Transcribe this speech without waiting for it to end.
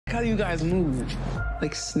How do you guys move?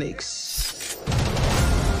 Like snakes.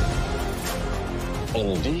 In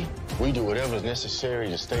the D, we do whatever's necessary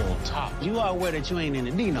to stay on top. You are aware that you ain't in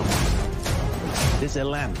the D no more. This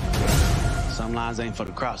Atlanta. Some lines ain't for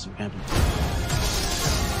the crossing, pimpin'.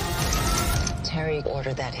 Terry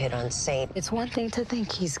ordered that hit on Saint. It's one thing to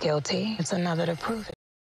think he's guilty. It's another to prove it.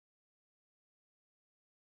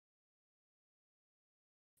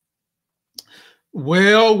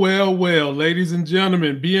 Well, ladies and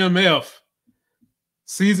gentlemen, BMF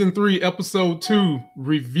Season 3, Episode 2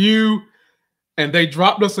 review. And they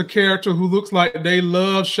dropped us a character who looks like they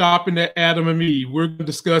love shopping at Adam and Eve. We're going to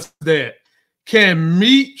discuss that. Can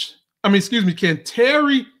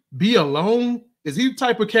Terry be alone? Is he the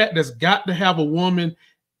type of cat that's got to have a woman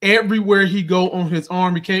everywhere he go on his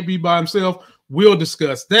arm? He can't be by himself. We'll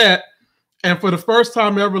discuss that. And for the first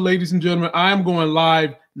time ever, ladies and gentlemen, I am going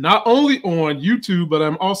live not only on YouTube, but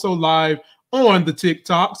I'm also live on the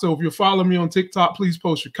TikTok. So if you're following me on TikTok, please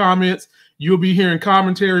post your comments. You'll be hearing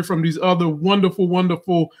commentary from these other wonderful,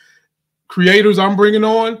 wonderful creators I'm bringing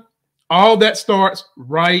on. All that starts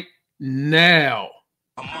right now.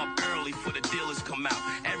 I'm up early for the dealers come out.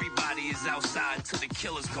 Everybody is outside till the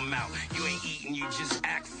killers come out. You ain't eating, you just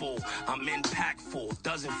act full. I'm impactful.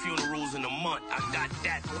 Dozen funerals in a month. I got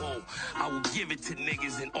that pull. I will give it to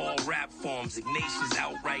niggas in all rap forms. Ignatius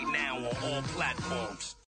out right now on all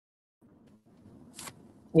platforms.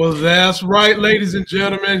 Well, that's right, ladies and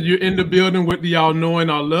gentlemen. You're in the building with the all knowing,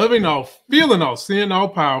 all loving, all feeling, all seeing, all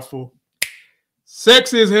powerful,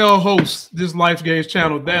 sexy as hell host, this Life Games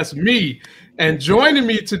channel. That's me. And joining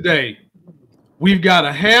me today, we've got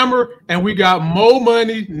a hammer and we got Mo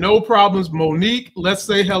Money, no problems. Monique, let's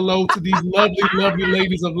say hello to these lovely, lovely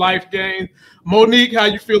ladies of Life Games. Monique, how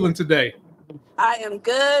you feeling today? I am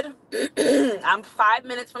good. I'm 5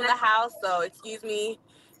 minutes from the house, so excuse me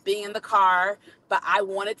being in the car, but I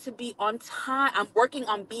wanted to be on time. I'm working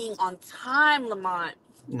on being on time, Lamont.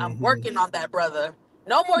 I'm working on that, brother.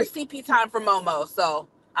 No more CP time for Momo. So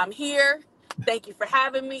I'm here. Thank you for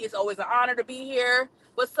having me. It's always an honor to be here.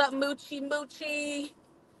 What's up, Moochie?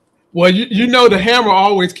 Well, you know the hammer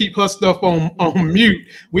always keep her stuff on mute.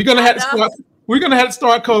 We're gonna have to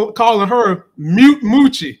start calling her Mute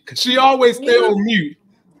Moochie because she always stay on mute.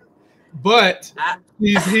 But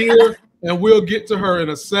she's here. And we'll get to her in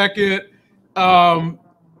a second.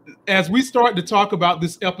 As we start to talk about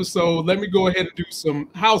this episode, let me go ahead and do some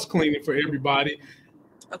house cleaning for everybody.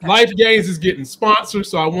 Okay. Life Games is getting sponsored,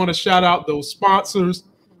 so I want to shout out those sponsors.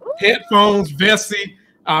 Headphones, Vessi,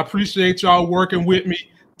 I appreciate y'all working with me.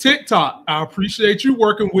 TikTok, I appreciate you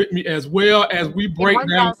working with me as well as we break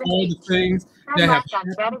down all the things that have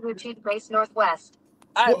happened. Grace Northwest.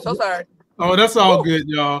 I'm so sorry. Oh, that's all good,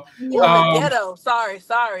 y'all. Ghetto. Sorry.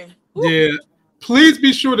 Yeah, please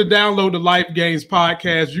be sure to download the Life Games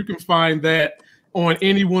podcast. You can find that on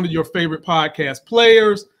any one of your favorite podcast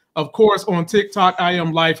players. Of course, on TikTok, I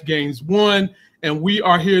am Life Games 1, and we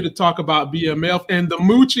are here to talk about BMF. And the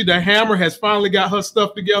Moochie, the hammer, has finally got her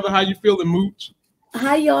stuff together. How you feeling, Mooch?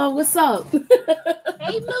 Hi, y'all. What's up? Hey,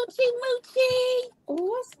 Moochie.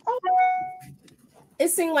 What's up? It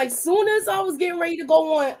seemed like soon as I was getting ready to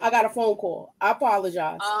go on, I got a phone call. I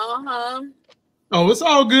apologize. Oh, it's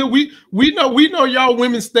all good. We know y'all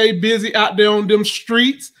women stay busy out there on them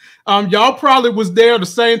streets. Y'all probably was there the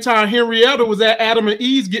same time Henrietta was at Adam and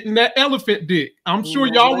Eve's getting that elephant dick. I'm sure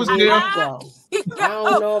y'all was there. I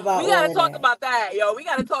don't know about. We gotta talk about that, yo. We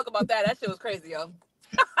gotta talk about that. That shit was crazy, yo.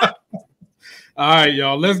 All right,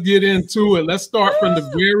 y'all. Let's get into it. Let's start from the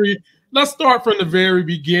very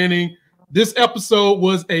beginning. This episode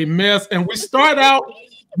was a mess, and we start out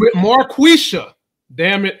with Marquisha.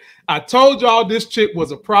 Damn it. I told y'all this chick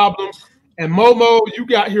was a problem. And Momo, you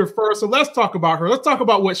got here first. So let's talk about her. Let's talk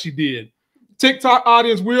about what she did. TikTok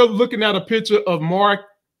audience, we're looking at a picture of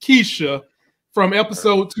Marquisha from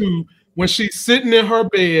episode 2 when she's sitting in her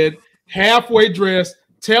bed, halfway dressed,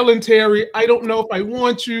 telling Terry, I don't know if I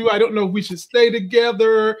want you. I don't know if we should stay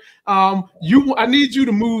together. I need you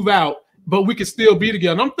to move out, but we can still be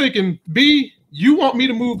together. And I'm thinking, B, you want me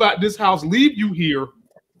to move out this house, leave you here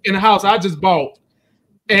in a house I just bought,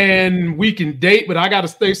 and we can date, but I got to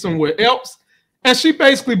stay somewhere else. And she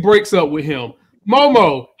basically breaks up with him.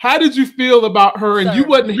 Momo, how did you feel about her? And you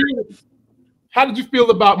wasn't here. How did you feel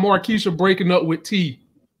about Marquisha breaking up with T?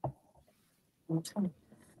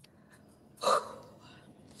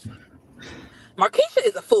 Marquisha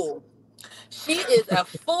is a fool. She is a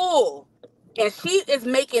fool. And she is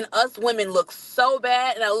making us women look so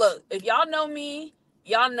bad. Now, look, if y'all know me,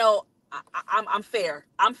 y'all know I'm fair.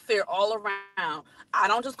 I'm fair all around. I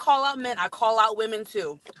don't just call out men. I call out women,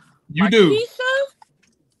 too. You do.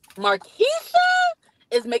 Marquisha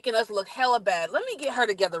is making us look hella bad. Let me get her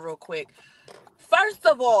together real quick. First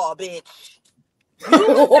of all, bitch, you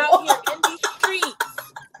was out here in these streets.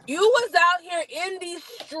 You was out here in these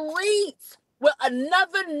streets with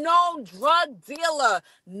another known drug dealer,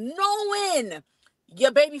 knowing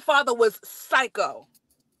your baby father was psycho,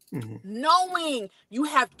 knowing you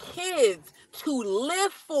have kids to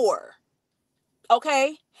live for.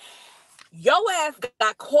 Okay? Your ass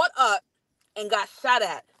got caught up and got shot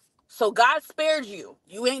at. So God spared you.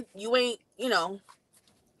 You ain't, you ain't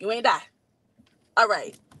die. All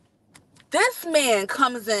right. This man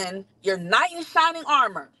comes in your knight in shining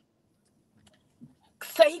armor.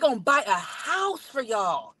 Say he gonna buy a house for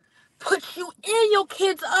y'all. Put you and your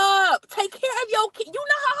kids up. Take care of your kids. You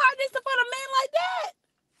know how hard it is to find a man like that?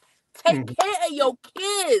 Take care of your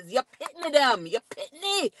kids. You're pitting them. You're pitting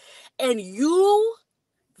it. And you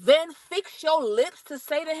then fix your lips to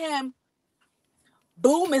say to him,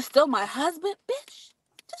 Boom is still my husband? Bitch,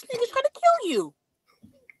 this nigga trying to kill you.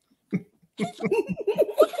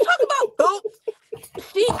 What you talking about, Boom?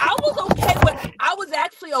 See, I was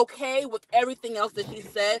actually okay with everything else that she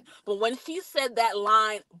said, but when she said that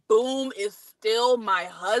line, Boom is still my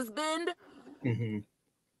husband.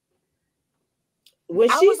 When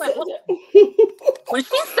she said that,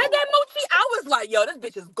 Moochie, I was like, yo, this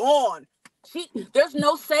bitch is gone. There's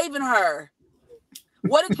no saving her.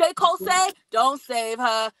 What did J. Cole say? Don't save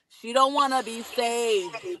her. She don't want to be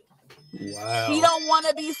saved. Wow. She don't want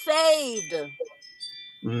to be saved.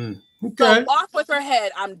 Okay. So off with her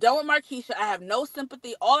head. I'm done with Markeisha. I have no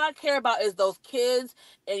sympathy. All I care about is those kids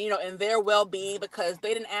and, and their well-being, because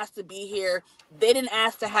they didn't ask to be here. They didn't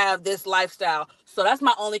ask to have this lifestyle. So that's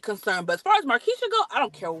my only concern. But as far as Markeisha go, I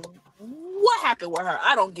don't care what happened with her.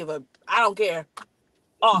 I don't care.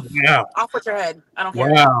 Off. Yeah. Off with her head. I don't care.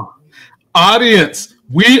 Wow. Audience,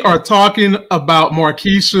 we are talking about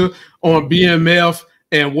Markeisha on BMF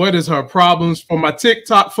and what is her problems. For my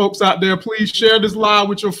TikTok folks out there, please share this live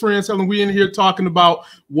with your friends. Tell them we in here talking about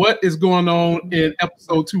what is going on in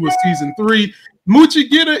episode 2 of season 3. Moochie,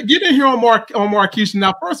 get in here on Markeisha.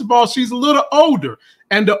 Now, first of all, she's a little older,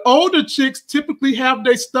 and the older chicks typically have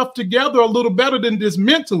their stuff together a little better than this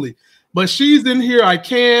mentally. But she's in here, I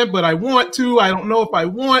can, but I want to. I don't know if I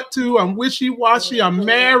want to. I'm wishy-washy. I'm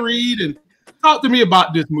married. And talk to me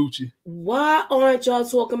about this, Moochie. Why aren't y'all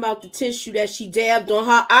talking about the tissue that she dabbed on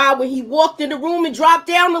her eye when he walked in the room and dropped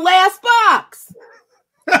down the last box?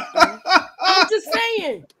 I'm just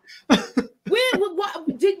saying. Did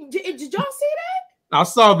y'all see that? I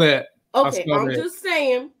saw that. Okay, I'm just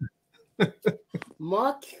saying.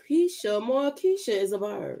 Markeisha is a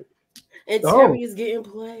bird. And Terry is getting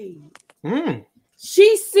played.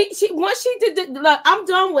 She once she did I'm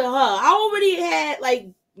done with her. I already had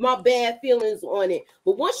my bad feelings on it.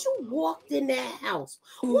 But once you walked in that house,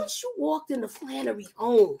 once you walked in the Flannery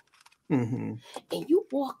home, and you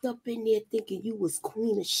walked up in there thinking you was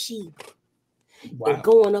Queen of Sheep, and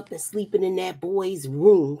going up and sleeping in that boy's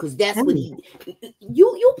room, because that's what you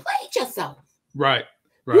played yourself. Right.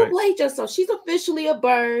 You played yourself. She's officially a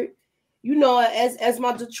bird. As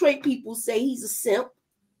my Detroit people say, he's a simp.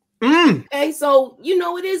 Okay, so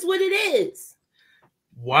it is what it is.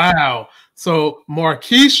 Wow. So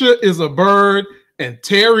Markeisha is a bird and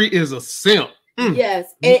Terry is a simp.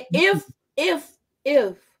 Yes. And if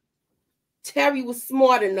Terry was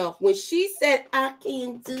smart enough, when she said, I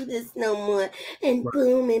can't do this no more, and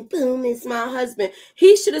Boom is my husband,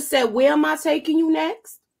 he should have said, where am I taking you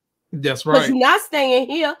next? That's right. Because you're not staying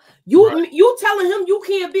here. You telling him you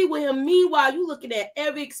can't be with him. Meanwhile, you looking at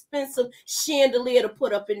every expensive chandelier to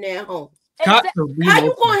put up in their home. How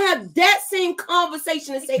you gonna have that same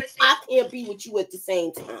conversation and say I can't be with you at the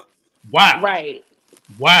same time? Wow. Right.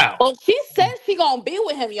 Wow. Well, she said she gonna be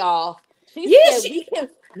with him, y'all. She said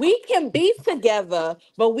we can be together,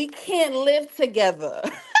 but we can't live together.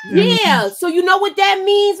 Yeah. So you know what that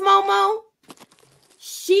means, Momo?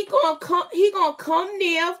 He gonna come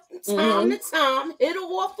there time to time, hit her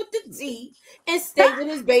off with the D, and stay with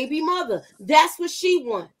his baby mother. That's what she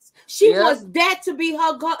wants. She wants that to be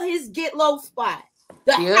his get low spot.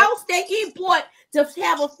 The house that he bought to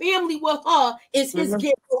have a family with her is his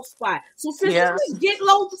get low spot. So since it's his get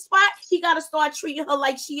low spot, he got to start treating her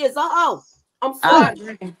like she is a hoe. I'm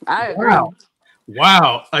sorry. I agree.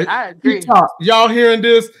 Wow. I agree. Y'all hearing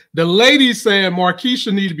this? The ladies saying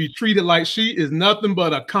Markeisha need to be treated like she is nothing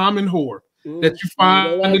but a common whore that you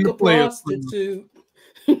find in the players.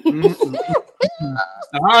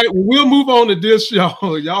 All right, well, we'll move on to this,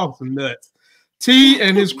 y'all. Y'all some nuts. T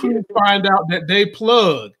and his crew find out that they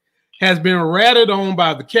plug has been ratted on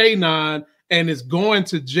by the K9 and is going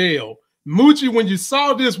to jail. Moochie, when you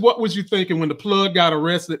saw this, what was you thinking when the plug got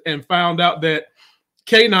arrested and found out that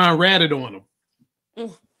K9 ratted on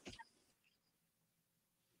him.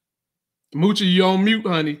 Moochie, you on mute,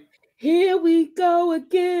 honey. Here we go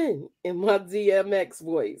again in my DMX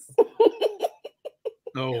voice.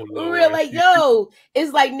 Oh, we're like, yo,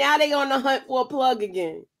 it's like now they on the hunt for a plug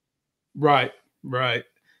again. Right.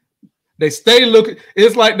 They stay looking.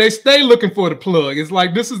 It's like they stay looking for the plug. It's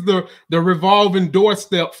like this is the revolving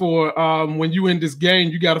doorstep for when you in this game,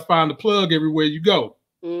 you got to find the plug everywhere you go.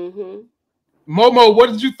 Momo, what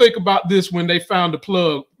did you think about this when they found the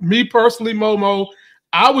plug? Me personally, Momo,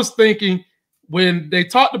 I was thinking when they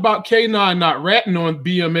talked about K9 not ratting on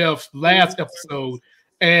BMF last episode,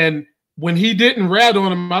 and when he didn't rat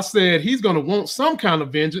on him, I said he's going to want some kind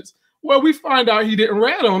of vengeance. Well, we find out he didn't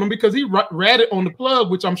rat on him because he ratted on the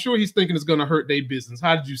plug, which I'm sure he's thinking is going to hurt their business.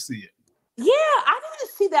 How did you see it? Yeah, I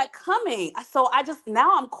didn't see that coming. So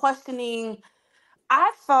now I'm questioning.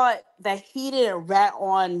 I thought that he didn't rat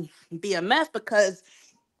on BMF because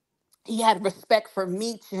he had respect for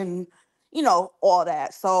Meech and, all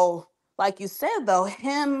that. So like you said, though,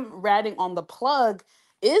 him ratting on the plug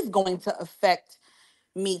is going to affect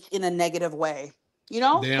Meech in a negative way,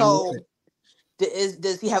 Damn so right.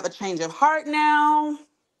 does he have a change of heart now?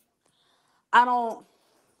 I don't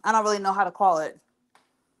really know how to call it.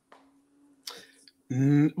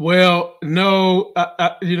 Well, no,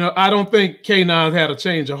 I don't think K9 had a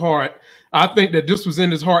change of heart. I think that this was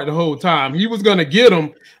in his heart the whole time. He was going to get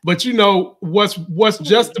him, but what's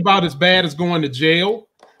just about as bad as going to jail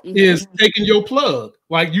is taking your plug.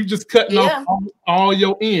 Like you just cutting off all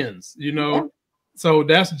your ends, Yeah. So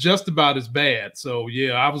that's just about as bad. So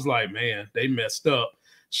yeah, I was like, man, they messed up.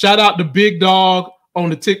 Shout out to Big Dog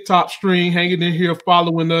on the TikTok stream, hanging in here,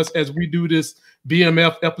 following us as we do this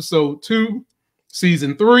BMF episode 2,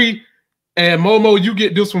 season 3. And Momo, you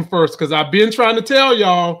get this one first because I've been trying to tell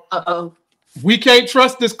y'all. We can't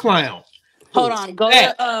trust this clown. Hold on, go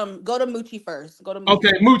to Moochie first. Go to Moochie.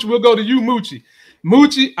 Okay, Moochie, we'll go to you, Moochie.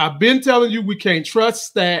 Moochie, I've been telling you we can't trust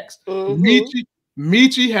Stacks.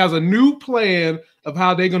 Meechy has a new plan of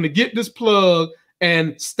how they're going to get this plug,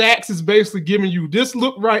 and Stacks is basically giving you this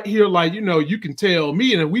look right here, like, you can tell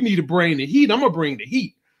me, and we need to bring the heat. I'm going to bring the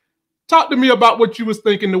heat. Talk to me about what you was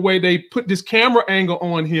thinking, the way they put this camera angle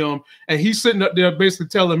on him, and he's sitting up there basically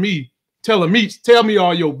telling Meech, tell me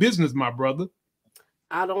all your business, my brother.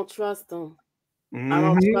 I don't trust him. I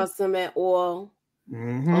don't trust him at all.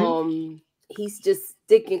 He's just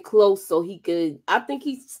sticking close so he could. I think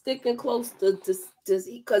he's sticking close to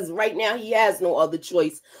because right now he has no other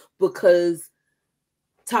choice because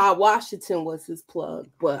Ty Washington was his plug.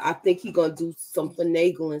 But I think he's gonna do some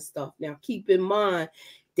finagling stuff. Now keep in mind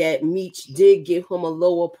that Meech did give him a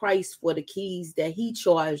lower price for the keys that he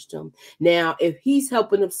charged him. Now, if he's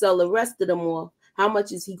helping him sell the rest of them off, how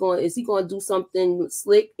much is he going? Is he going to do something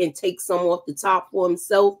slick and take some off the top for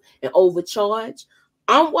himself and overcharge?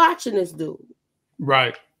 I'm watching this dude.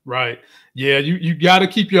 Right. Yeah, you got to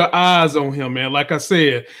keep your eyes on him, man. Like I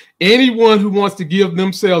said, anyone who wants to give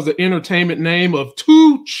themselves an entertainment name of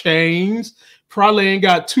 2 Chainz probably ain't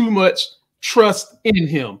got too much trust in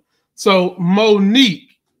him. So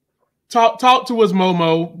Monique, talk to us,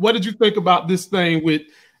 Momo. What did you think about this thing with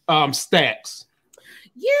Stacks?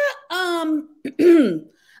 Yeah,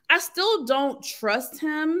 I still don't trust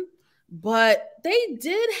him, but they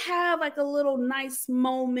did have like a little nice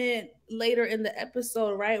moment later in the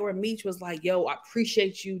episode, right? Where Meech was like, yo, I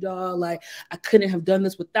appreciate you, dog. Like, I couldn't have done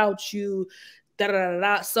this without you.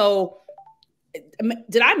 So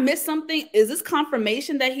did I miss something? Is this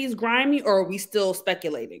confirmation that he's grimy, or are we still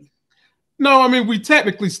speculating? No, I mean, we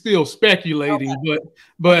technically still speculating,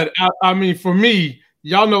 but I mean, for me,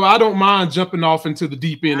 y'all know I don't mind jumping off into the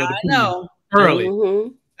deep end of the pool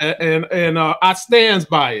early. And I stands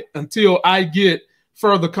by it until I get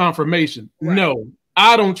further confirmation. Right. No,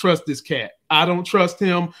 I don't trust this cat. I don't trust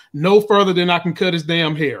him no further than I can cut his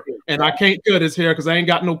damn hair. And I can't cut his hair because I ain't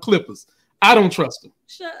got no clippers. I don't trust him.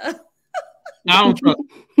 Shut up. I don't trust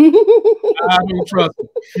him. I don't trust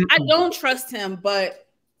him. I don't trust him, but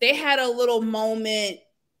they had a little moment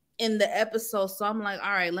in the episode. So I'm like,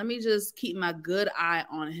 all right, let me just keep my good eye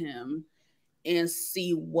on him and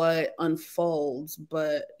see what unfolds.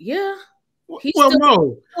 But yeah, he's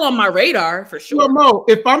still on my radar for sure. Well, Mo,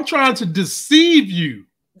 if I'm trying to deceive you,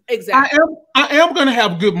 exactly, I am going to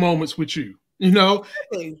have good moments with you.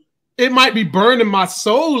 Exactly. It might be burning my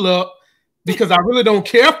soul up because I really don't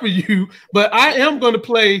care for you, but I am going to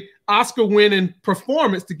play Oscar-winning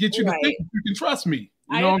performance to get you to think you can trust me.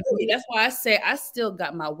 I agree. That's why I say I still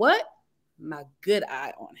got my what? My good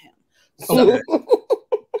eye on him. So.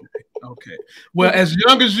 Okay. Well, as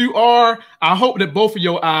young as you are, I hope that both of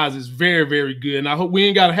your eyes is very, very good. And I hope we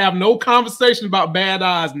ain't got to have no conversation about bad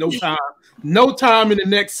eyes, no time. No time in the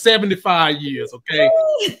next 75 years, okay?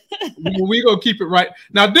 We gonna keep it right.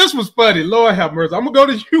 Now, this was funny. Lord have mercy. I'm gonna go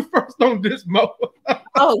to you first on this, Mo.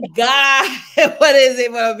 Oh, God. What is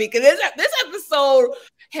it, Mo? Because this episode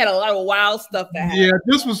had a lot of wild stuff that happened. Yeah,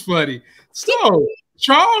 this was funny. So,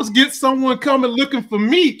 Charles gets someone coming looking for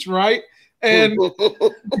Meech, right? And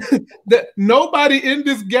nobody in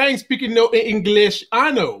this gang speaking no English, I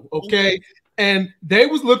know, okay? And they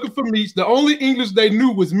was looking for Meech. The only English they knew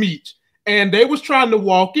was Meech. And they was trying to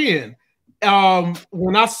walk in.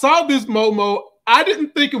 When I saw this, Momo, I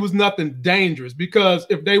didn't think it was nothing dangerous because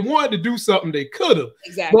if they wanted to do something, they could have.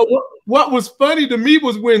 Exactly. But what was funny to me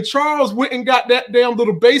was when Charles went and got that damn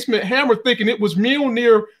little basement hammer, thinking it was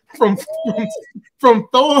Mjolnir from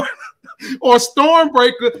Thor or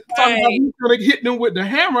Stormbreaker, talking about he's gonna hit them with the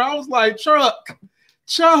hammer. I was like, Chuck,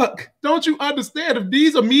 don't you understand? If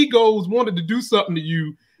these amigos wanted to do something to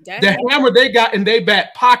you, the hammer they got in their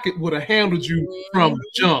back pocket would have handled you from the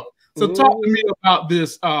jump. So talk to me about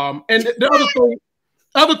this. And the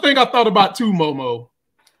other thing I thought about too, Momo.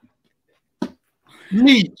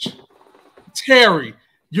 Meech, Terry,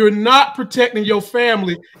 you're not protecting your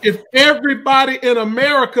family if everybody in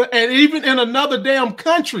America and even in another damn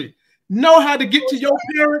country know how to get to your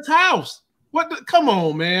parents' house. Come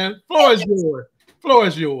on, man. Floor is yours. Floor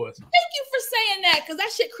is yours. Thank you for saying that, because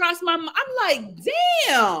that shit crossed my mind. I'm like,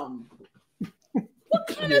 damn. What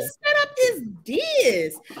kind of setup is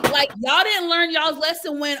this? Like, y'all didn't learn y'all's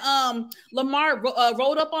lesson when Lamont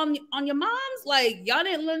rolled up on your moms? Like, y'all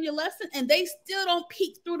didn't learn your lesson, and they still don't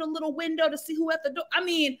peek through the little window to see who at the door. I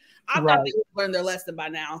mean, I thought they would learn their lesson by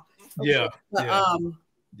now. Yeah. But,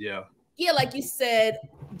 yeah, like you said,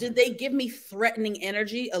 did they give me threatening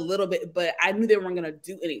energy a little bit? But I knew they weren't going to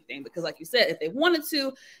do anything because, like you said, if they wanted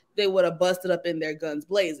to, they would have busted up in their guns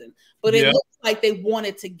blazing. But it looks like they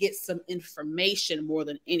wanted to get some information more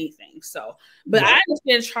than anything. So, but I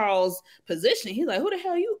understand Charles' position. He's like, who the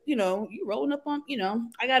hell you rolling up on,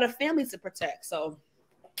 I got a family to protect. So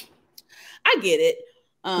I get it.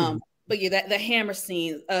 But yeah, the hammer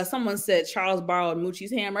scene, someone said Charles borrowed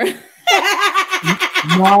Moochie's hammer.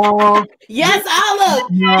 No. Yes, I look.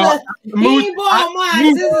 No. He ain't borrowed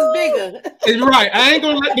mine. This is bigger. It's right. I ain't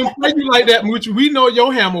gonna let them play you like that, Moochie. We know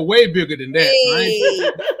your hammer way bigger than that. Hey.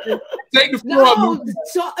 Right? Take the floor. No,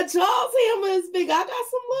 Charles' hammer is big. I got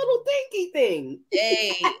some little dinky thing.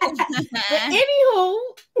 Hey. But anywho,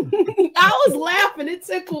 I was laughing. It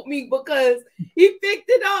tickled me because he picked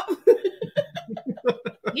it up.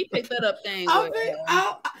 He picked that up thing. Not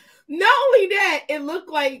only that, it looked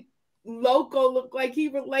like Loco he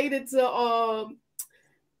related to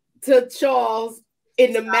Charles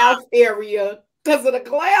in the mouth area because of the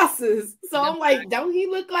glasses. So I'm like, don't he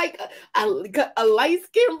look like a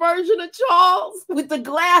light-skinned version of Charles with the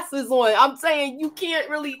glasses on? I'm saying you can't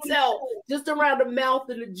really tell just around the mouth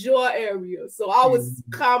and the jaw area. So I was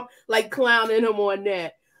clowning him on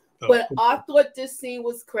that. But I thought this scene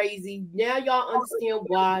was crazy. Now y'all understand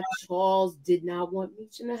why Charles did not want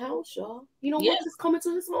Meech in the house, y'all. You know what? Just coming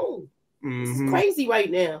to his home. This is crazy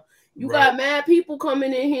right now. You got mad people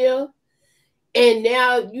coming in here, and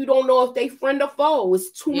now you don't know if they friend or foe.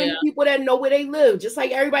 It's too many people that know where they live, just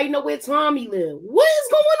like everybody know where Tommy live. What is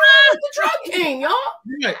going on with the drug game, y'all?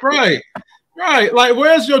 Right. Like,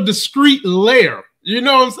 where's your discreet lair? You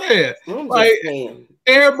know what I'm saying?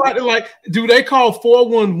 Everybody, do they call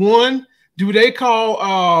 411? Do they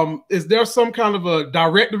call, is there some kind of a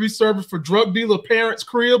directory service for drug dealer parents'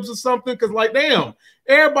 cribs or something? Because, damn,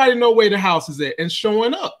 everybody know where the house is at and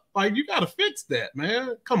showing up. Like, you got to fix that,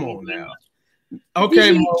 man. Come on now.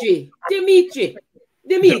 Okay. Demetrius.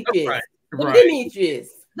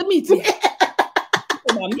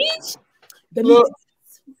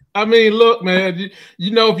 Look, man.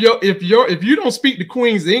 If you don't speak the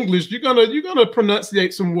Queen's English, you're gonna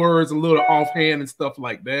pronunciate some words a little offhand and stuff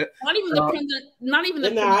like that. Not even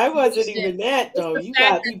the. No, it wasn't even that though. You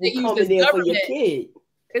got people coming there for your kid.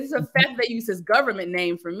 It's the fact that they use his government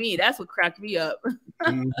name for me. That's what cracked me up.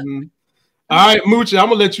 All right, Moochie, I'm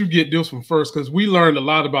gonna let you get this one first because we learned a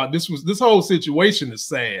lot about this. This whole situation is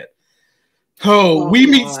sad. We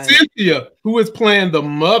meet Cynthia, who is playing the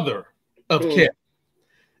mother of Kevin.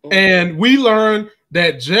 And we learned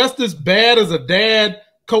that just as bad as a dad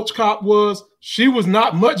Coach Cop was, she was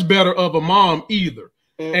not much better of a mom either.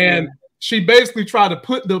 And she basically tried to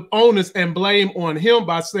put the onus and blame on him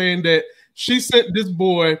by saying that she sent this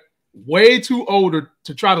boy way too older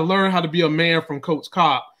to try to learn how to be a man from Coach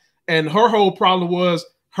Cop. And her whole problem was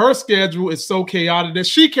her schedule is so chaotic that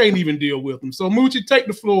she can't even deal with them. So Moochie, take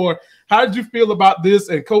the floor. How did you feel about this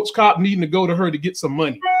and Coach Kopp needing to go to her to get some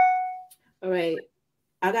money? All right.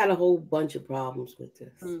 I got a whole bunch of problems with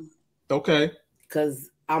this. Okay. Because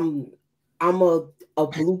I'm a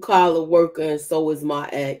blue collar worker and so is my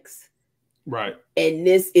ex. Right. And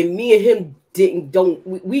me and him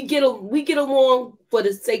we get along for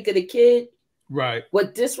the sake of the kid. Right.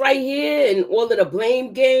 But this right here and all of the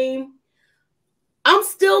blame game, I'm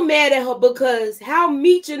still mad at her because how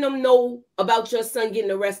Meech and them know about your son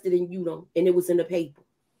getting arrested and you don't, and it was in the paper.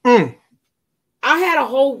 I had a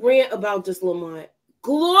whole rant about this, Lamont.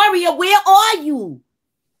 Gloria, where are you?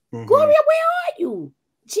 Gloria, where are you?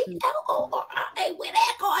 G-L-O-R-I-A, where the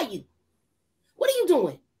heck are you? What are you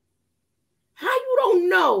doing? How you don't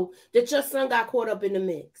know that your son got caught up in the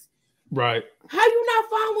mix? Right. How you not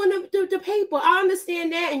following the paper? I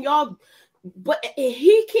understand that, and y'all, but if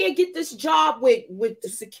he can't get this job with the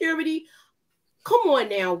security, come on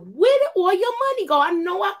now. Where did all your money go? I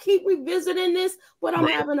know I keep revisiting this, but I'm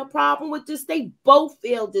having a problem with this. They both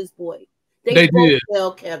failed this boy. They both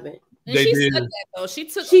failed Kevin. And she said that though. She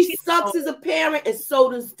sucks as a parent, and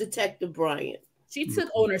so does Detective Bryant. She took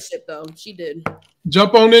ownership though. She did.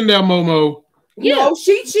 Jump on in there, Momo. Yeah. No,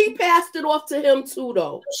 she passed it off to him too,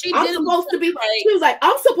 though. She was like,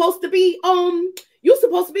 I'm supposed to be you're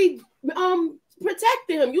supposed to be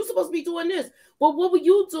protecting him. You're supposed to be doing this. Well, what were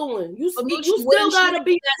you doing? You still gotta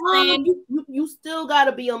be mom. You still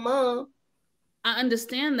gotta be a mom. I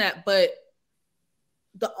understand that, but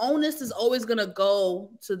the onus is always gonna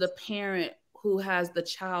go to the parent who has the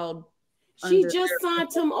child. She just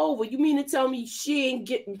signed him over. You mean to tell me she ain't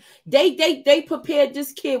getting? They prepared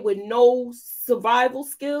this kid with no survival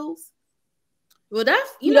skills. Well, that's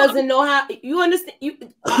he doesn't know how. You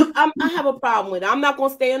understand? I have a problem with it. I'm not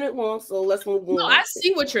gonna stay on it long, so let's move on. No, I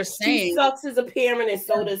see what you're saying. She sucks as a parent, and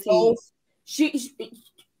so does he.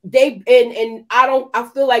 I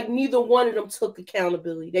feel like neither one of them took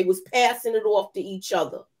accountability. They was passing it off to each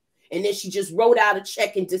other, and then she just wrote out a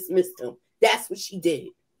check and dismissed him. That's what she did.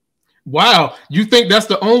 Wow, you think that's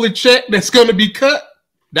the only check that's going to be cut?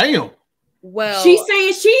 Damn. Well, she's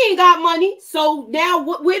saying she ain't got money, so now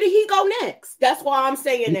where did he go next? That's why I'm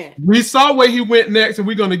saying that. We saw where he went next, and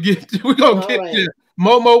we're gonna get there.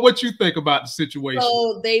 Momo, what you think about the situation?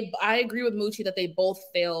 So I agree with Moochie that they both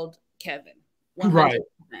failed Kevin. 100%. Right.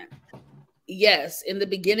 Yes, in the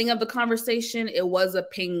beginning of the conversation, it was a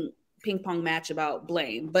ping pong match about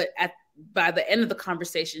blame, but by the end of the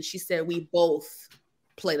conversation, she said we both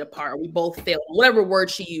played a part. We both failed, whatever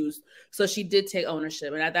word she used. So she did take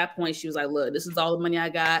ownership. And at that point, she was like, look, this is all the money I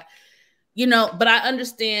got. But I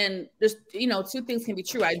understand there's, two things can be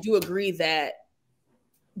true. I do agree that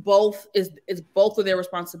both is both of their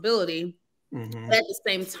responsibility. But at the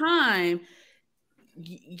same time,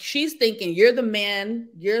 she's thinking you're the man,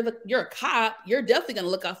 you're a cop, you're definitely gonna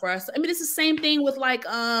look out for us. I mean, it's the same thing with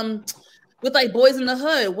Boys in the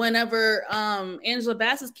Hood. Whenever Angela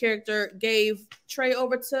Bassett's character gave Trey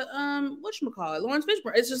over to whatchamacallit, Lawrence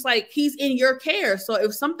Fishburne, it's just like he's in your care. So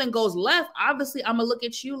if something goes left, obviously I'm gonna look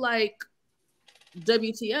at you like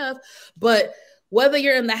WTF. But whether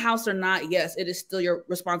you're in the house or not, yes, it is still your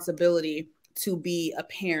responsibility to be a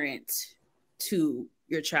parent to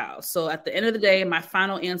your child. So at the end of the day, my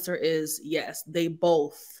final answer is yes, they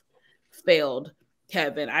both failed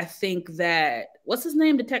Kevin. I think that what's his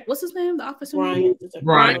name? The officer?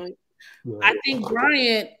 Bryant. I think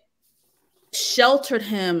Bryant sheltered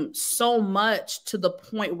him so much to the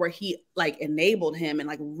point where he enabled him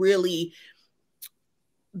and really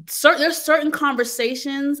there's certain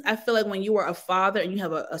conversations. I feel like when you are a father and you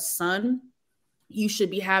have a son, you should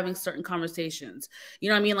be having certain conversations. You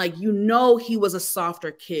know what I mean? He was a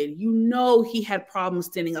softer kid. He had problems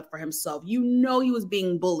standing up for himself. He was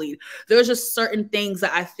being bullied. There's just certain things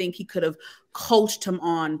that I think he could have coached him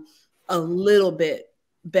on a little bit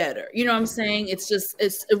better. You know what I'm saying?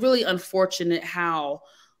 It's really unfortunate how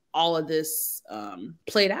all of this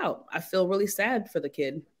played out. I feel really sad for the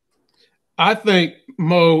kid. I think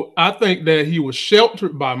that he was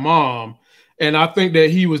sheltered by mom, and I think that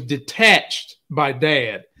he was detached by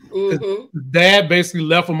dad. Dad basically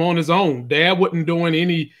left him on his own. Dad wasn't doing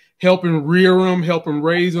any helping rear him, helping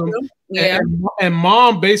raise him. Yeah. And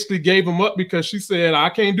mom basically gave him up because she said, I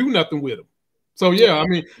can't do nothing with him. So yeah, I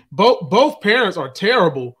mean, both parents are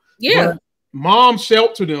terrible. Yeah. Mom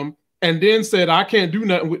sheltered him and then said, I can't do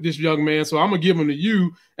nothing with this young man, so I'm gonna give him to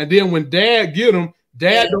you. And then when dad get him,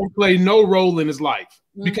 dad don't play no role in his life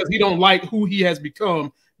because he don't like who he has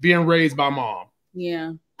become being raised by mom.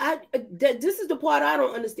 Yeah. This is the part I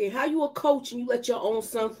don't understand. How you a coach and you let your own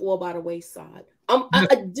son fall by the wayside?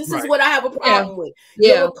 This is what I have a problem with.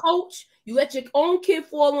 You're a coach. You let your own kid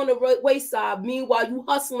fall on the wayside. Meanwhile, you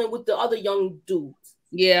hustling with the other young dudes.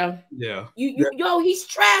 Yeah. Yo, he's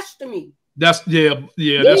trash to me. That's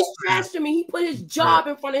He's trash to me. He put his job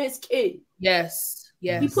in front of his kid. Yes.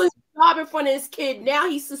 He put his job in front of his kid. Now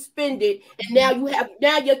he's suspended, and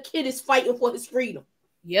now your kid is fighting for his freedom.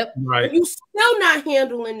 Yep. Right. And you still not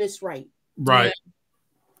handling this right. Right.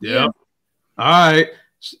 Yeah. All right.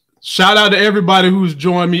 Shout out to everybody who's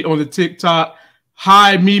joined me on the TikTok.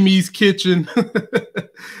 Hi, Mimi's Kitchen.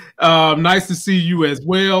 Nice to see you as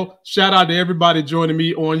well. Shout out to everybody joining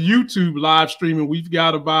me on YouTube live streaming. We've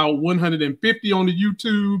got about 150 on the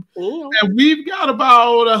YouTube, and we've got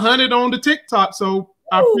about 100 on the TikTok. So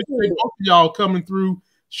I appreciate both of y'all coming through,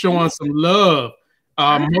 showing some love.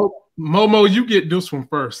 Momo, you get this one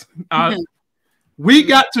first. We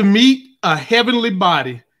got to meet a heavenly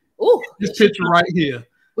body. Ooh, this picture right here.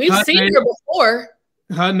 We've seen her before.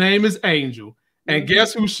 Her name is Angel. And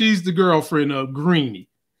guess who she's the girlfriend of? Greeny.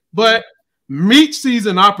 But Meech sees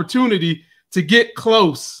an opportunity to get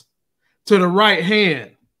close to the right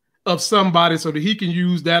hand of somebody so that he can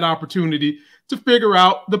use that opportunity to figure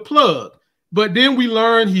out the plug. But then we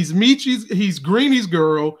learn he's Greeny's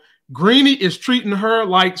girl. Greeny is treating her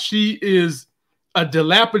like she is a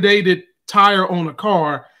dilapidated tire on a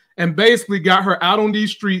car and basically got her out on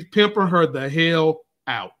these streets, pimping her the hell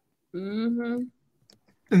out. And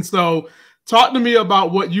so talk to me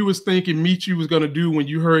about what you was thinking Meechy was going to do when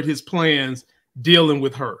you heard his plans dealing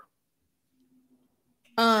with her.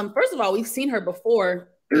 First of all, we've seen her before.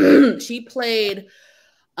 She played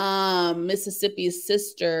Mississippi's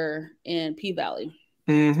sister in P-Valley.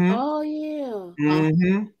 Oh,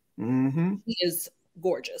 yeah. She is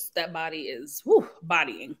gorgeous. That body is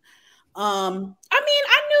bodying. I mean,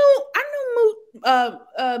 I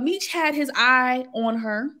knew Meech had his eye on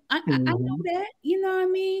her. I know that. You know what I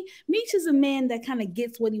mean? Meech is a man that kind of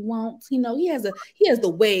gets what he wants. You know, he has his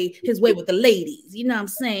way with the ladies. You know what I'm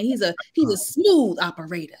saying? He's a smooth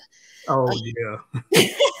operator. Oh yeah.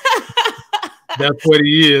 That's what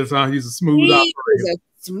he is, huh? He's a smooth operator. He's a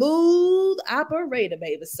smooth operator,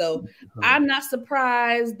 baby. So I'm not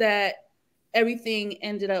surprised that everything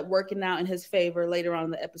ended up working out in his favor later on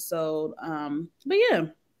in the episode. But yeah.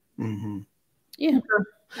 Yeah.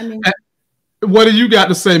 I mean, what do you got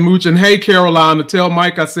to say, Mooch? And hey, Carolina, tell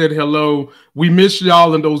Mike I said hello. We miss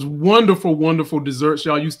y'all and those wonderful, wonderful desserts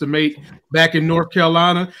y'all used to make back in North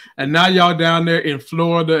Carolina. And now y'all down there in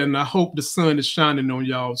Florida, and I hope the sun is shining on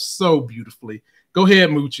y'all so beautifully. Go ahead,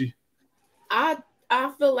 Moochie. I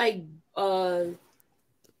feel like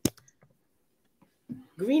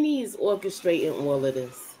Greeny is orchestrating all of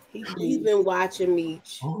this. He's been watching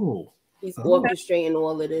Meech. He's orchestrating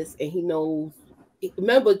all of this, and he knows.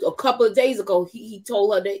 Remember, a couple of days ago, he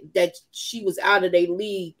told her that she was out of their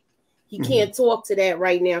league. He can't talk to that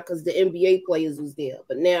right now because the NBA players was there.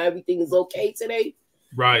 But now everything is okay today.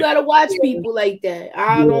 Right. You gotta watch people like that.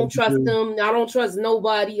 I don't trust them. I don't trust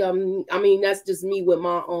nobody. I mean, that's just me with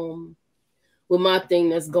my thing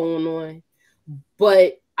that's going on.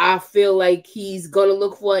 But I feel like he's gonna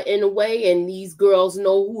look for it in a way, and these girls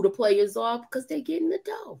know who the players are because they getting the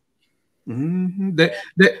dough.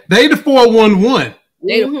 They the 411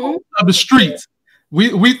 of the streets.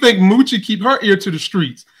 We think Moochie keep her ear to the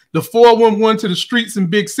streets. The 411 to the streets in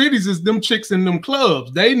big cities is them chicks in them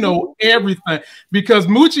clubs. They know everything because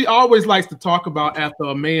Moochie always likes to talk about after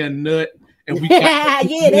a man nut. And we there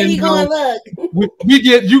you go. Look,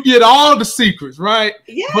 you get all the secrets, right?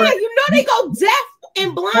 Yeah, but, you know they go deaf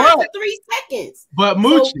and blind for 3 seconds. But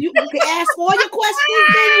Moochie, so you can ask all your questions,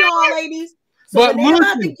 then y'all ladies. So but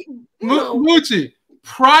Moochie,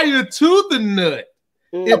 prior to the nut,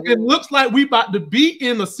 if it looks like we about to be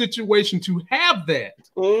in a situation to have that,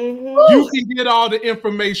 you can get all the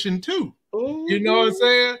information too. You know what I'm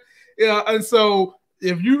saying? Yeah, and so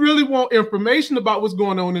if you really want information about what's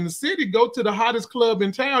going on in the city, go to the hottest club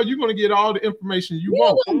in town. You're going to get all the information you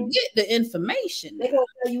want. You're going to get the information. They're going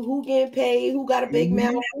to tell you who getting paid, who got a big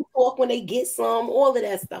mouth, who talk when they get some, all of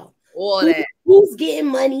that stuff. Who's getting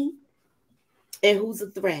money and who's a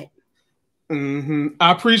threat.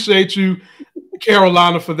 I appreciate you,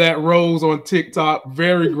 Carolina, for that rose on TikTok.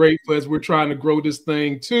 Very grateful as we're trying to grow this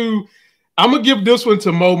thing too. I'm going to give this one to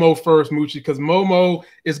Momo first, Moochie, because Momo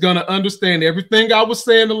is going to understand everything I was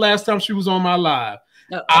saying the last time she was on my live.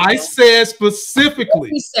 I said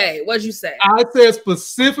specifically. What'd you say? I said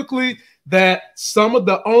specifically that some of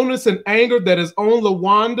the onus and anger that is on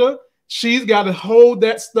LaWanda, she's got to hold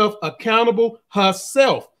that stuff accountable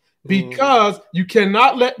herself. because you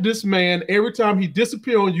cannot let this man, every time he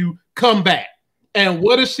disappears on you, come back. And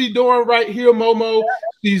what is she doing right here, Momo?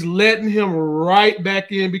 She's letting him right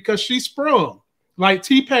back in because she's sprung like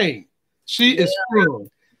T-Pain. She is sprung.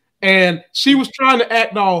 And she was trying to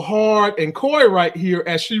act all hard and coy right here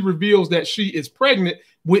as she reveals that she is pregnant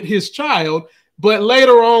with his child. But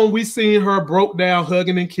later on, we seen her broke down,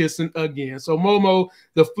 hugging and kissing again. So, Momo,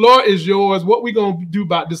 the floor is yours. What we going to do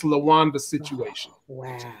about this LaWanda situation?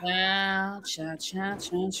 Wow. Cha.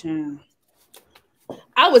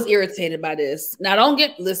 I was irritated by this. Now,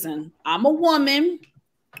 listen, I'm a woman.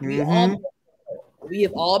 We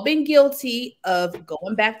have all been guilty of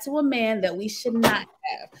going back to a man that we should not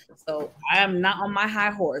have. So I am not on my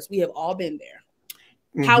high horse. We have all been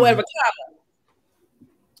there. However,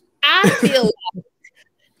 I feel like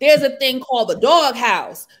there's a thing called the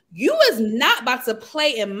doghouse. You is not about to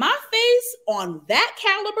play in my face on that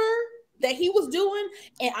caliber that he was doing.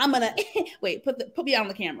 And I'm gonna wait, put me on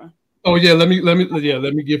the camera. Oh yeah, let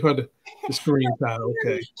me give her the screen time.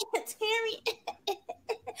 Okay. Terry,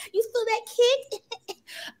 you feel that kick?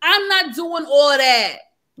 I'm not doing all that.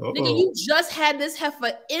 Nigga, you just had this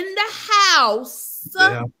heifer in the house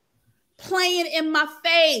playing in my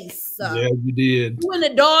face. Yeah, you did. You in the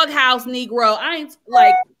doghouse, Negro. I ain't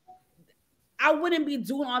like, I wouldn't be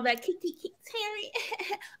doing all that. Terry.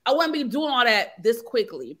 I wouldn't be doing all that this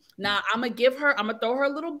quickly. Now, I'm going to throw her a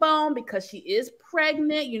little bone because she is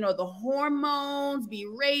pregnant. You know, the hormones be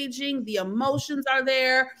raging. The emotions are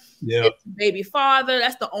there. Yeah. It's baby father.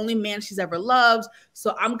 That's the only man she's ever loved.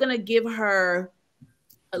 So I'm going to give her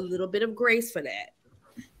a little bit of grace for that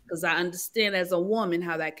because I understand as a woman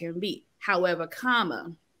how that can be. However,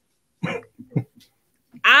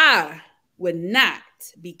 I would not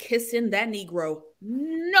be kissing that Negro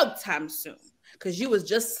no time soon because you was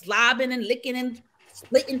just slobbing and licking and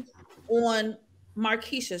splitting on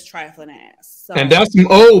Marquisha's trifling ass. So. And that's some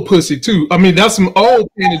old pussy too. I mean, that's some old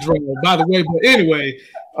panty draw, by the way. But anyway,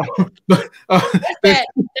 that's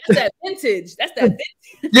that vintage. That's that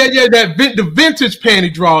vintage. Yeah, the vintage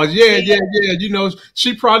panty draws. Yeah. You know,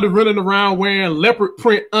 she probably running around wearing leopard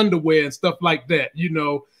print underwear and stuff like that. You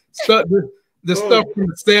know, stuff. The stuff from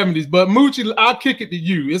the 70s. But Moochie, I'll kick it to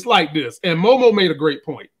you. It's like this. And Momo made a great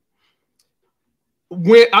point.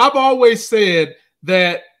 When I've always said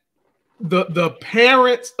that the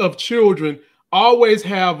parents of children always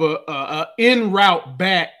have a en route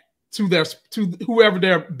back to whoever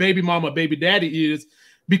their baby mama, baby daddy is,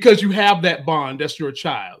 because you have that bond. That's your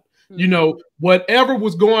child. You know, whatever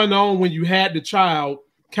was going on when you had the child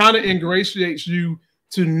kind of ingratiates you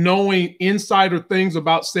to knowing insider things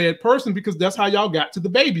about said person, because that's how y'all got to the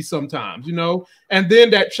baby sometimes, you know? And then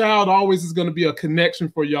that child always is going to be a connection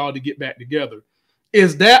for y'all to get back together.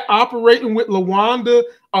 Is that operating with LaWanda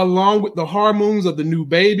along with the hormones of the new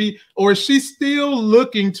baby? Or is she still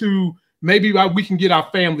looking to maybe we can get our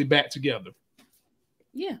family back together?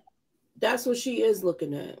 Yeah. That's what she is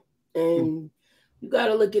looking at. And you got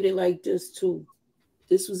to look at it like this too.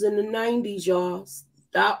 This was in the 90s, y'all.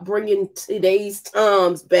 Stop bringing today's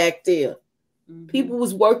times back there. People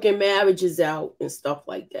was working marriages out and stuff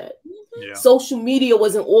like that. Yeah. Social media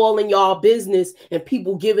wasn't all in y'all business and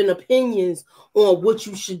people giving opinions on what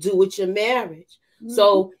you should do with your marriage.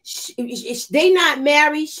 So they not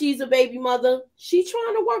married. She's a baby mother. She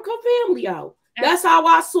trying to work her family out. That's how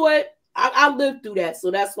I saw it. I lived through that.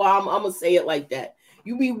 So that's why I'm going to say it like that.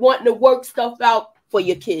 You be wanting to work stuff out for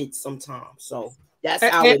your kids sometimes. So that's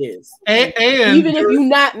how it is. And even if you're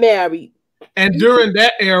not married. And during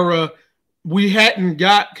that era, we hadn't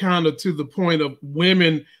got kind of to the point of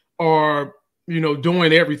women are, you know,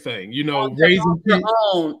 doing everything, you know, raising their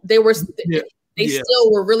own. They were, they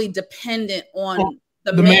still were really dependent on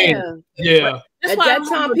the man. Yeah. At that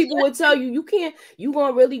time, people would tell you, you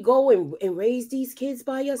gonna really go and raise these kids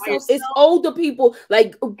by yourself. It's older people.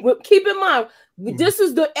 Like, keep in mind, this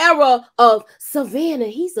is the era of Savannah.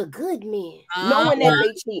 He's a good man, knowing that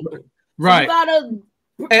they cheating. Right. So you gotta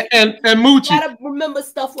and Moochie, gotta remember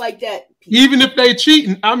stuff like that. People. Even if they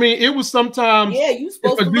cheating, I mean, it was sometimes. Yeah, you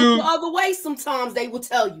supposed to look the other way. Sometimes they would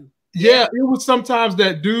tell you. Yeah, it was sometimes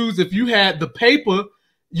that dudes, if you had the paper,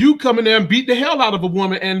 you come in there and beat the hell out of a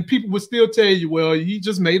woman, and people would still tell you, well, he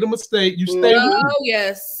just made a mistake. You stay with him.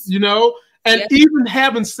 Yes. You know? And even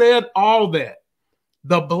having said all that,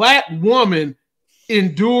 the black woman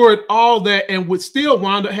endured all that and would still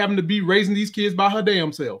wind up having to be raising these kids by her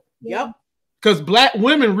damn self. Yep. Because black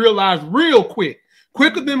women realized real quick,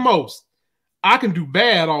 quicker than most, I can do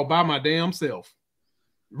bad all by my damn self.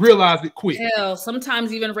 Realize it quick. Hell,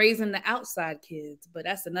 sometimes even raising the outside kids, but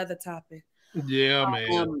that's another topic. Yeah,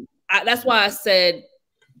 man. That's why I said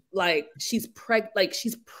like she's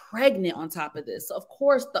pregnant on top of this. So of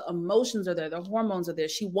course the emotions are there, the hormones are there.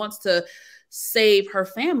 She wants to save her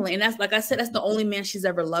family, and that's, like I said, that's the only man she's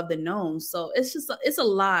ever loved and known. So it's a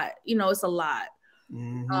lot, you know, it's a lot.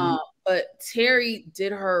 But Terry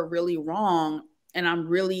did her really wrong, and I'm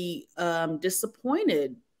really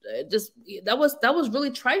disappointed. That was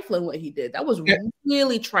really trifling what he did. That was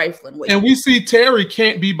really trifling. And we see Terry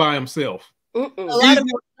can't be by himself. A lot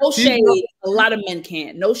of men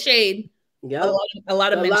can't. No shade. Yeah, a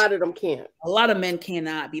lot of them can't. A lot of men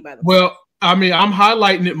cannot be by themselves. Well, I mean, I'm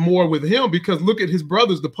highlighting it more with him because look at his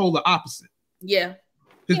brothers, the polar opposite. Yeah.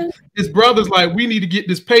 His brother's like, we need to get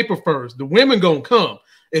this paper first. The women gonna come.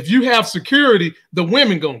 If you have security, the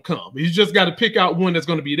women gonna come. You just got to pick out one that's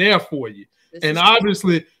gonna be there for you. And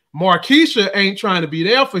obviously, Markeisha ain't trying to be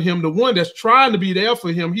there for him. The one that's trying to be there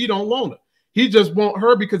for him, he don't want her. He just want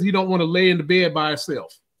her because he don't want to lay in the bed by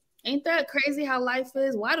herself. Ain't that crazy how life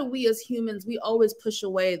is? Why do we as humans, we always push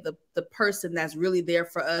away the person that's really there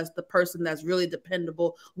for us, the person that's really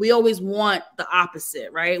dependable? We always want the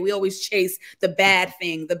opposite, right? We always chase the bad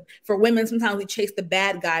thing. For women, sometimes we chase the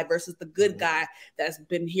bad guy versus the good guy that's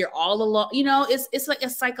been here all along. You know, it's like a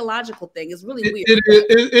psychological thing. It's really weird.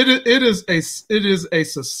 It is a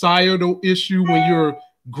societal issue when you're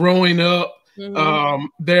growing up.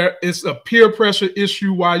 There is a peer pressure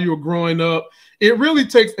issue while you're growing up. It really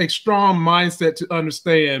takes a strong mindset to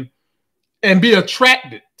understand and be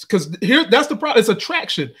attracted, because that's the problem. It's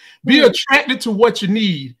attraction. Be attracted to what you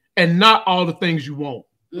need and not all the things you want.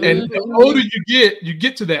 And the older you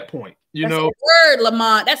get to that point. That's a word,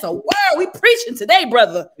 Lamont. That's a word. We preaching today,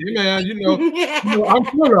 brother. Yeah, I'm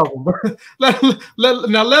full of them.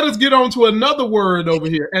 Now let us get on to another word over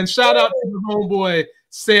here. And shout out to the homeboy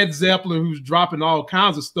Said Zeppelin, who's dropping all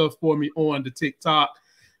kinds of stuff for me on the TikTok.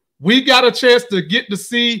 We got a chance to get to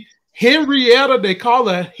see Henrietta. They call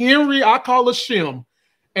her Henry. I call her Shim.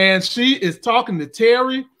 And she is talking to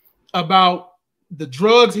Terry about the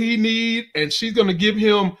drugs he need. And she's going to give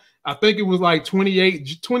him, I think it was like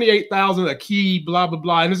 28,000 a key, blah, blah,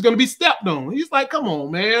 blah. And it's going to be stepped on. He's like, come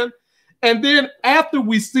on, man. And then after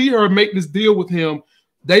we see her make this deal with him,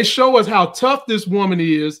 they show us how tough this woman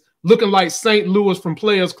is, looking like St. Louis from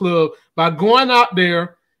Players Club, by going out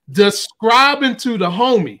there, describing to the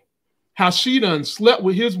homie how she done slept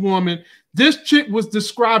with his woman. This chick was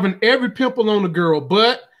describing every pimple on the girl,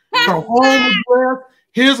 but her home address,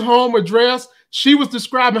 his home address. She was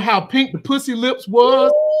describing how pink the pussy lips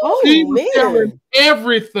was. She was telling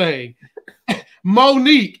everything.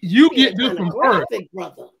 Monique, you get this from her.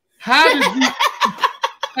 How did you?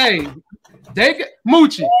 Hey, they get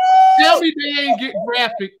Moochie. Tell me they ain't get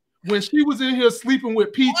graphic when she was in here sleeping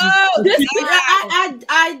with Peaches. I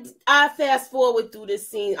fast forward through this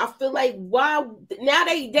scene. I feel like why now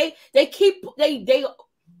they keep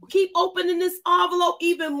opening this envelope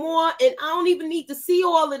even more, and I don't even need to see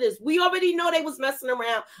all of this. We already know they was messing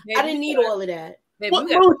around. I didn't need all of that.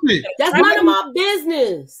 That's none of my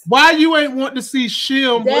business. Why you ain't want to see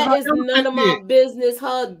Shim? That is none of my business.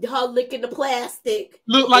 Her licking the plastic.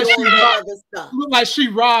 Look like she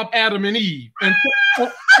robbed Adam and Eve, and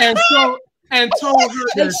told her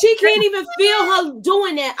that she can't even feel her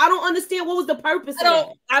doing that. I don't understand what was the purpose of that.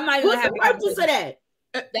 I'm not even What's the purpose of that?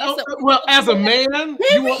 Well, as a man,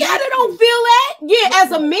 Henrietta don't feel that. Yeah,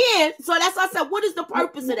 as a man. So that's why I said, what is the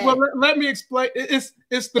purpose of that? Well, let me explain. It's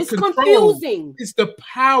control. Confusing. It's the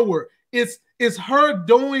power. It's her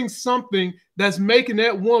doing something that's making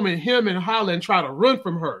that woman hem and holler and try to run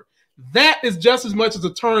from her. That is just as much as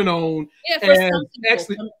a turn on. Yeah,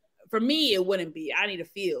 for me, it wouldn't be. I need to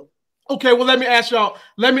feel. Okay, well, let me ask y'all.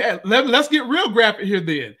 Let's get real graphic here.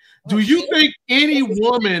 Then, do you think any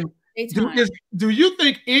woman? Do you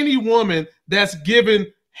think any woman that's given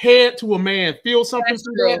head to a man feels something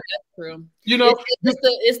through that? That's true. You know,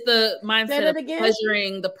 it's the mindset of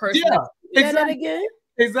pleasuring the person. Yeah,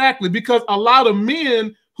 exactly. Because a lot of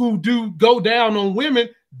men who do go down on women,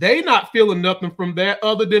 they not feeling nothing from that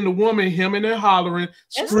other than the woman hemming and hollering,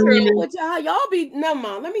 screaming. Y'all be never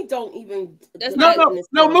mind. Let me don't even.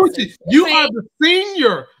 No, Moochie, you are the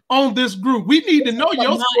senior on this group. We need to know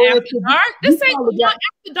your story. This ain't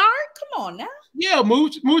after dark. Come on now. Yeah,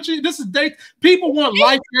 Moochie, this is day. People want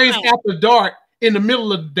life games after dark in the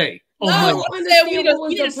middle of the day. What was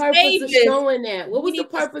the purpose of showing that? What was the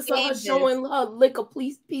purpose of her showing her lick a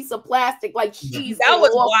piece of plastic like she's that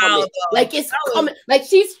was wild? Like it's coming, like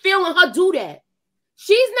she's feeling her do that.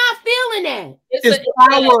 She's not feeling that. It's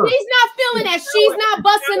power. She's not feeling that. She's not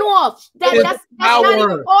busting off. That's not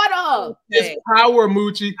even part of. It's power,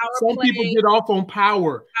 Moochie. Some people get off on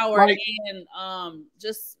power. Like, and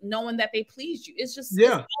just knowing that they pleased you. It's just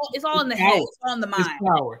it's all in the head. It's all in the mind. It's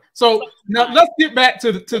power. So now let's get back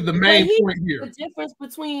to the main point here. The difference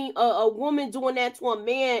between a woman doing that to a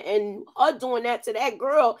man and her doing that to that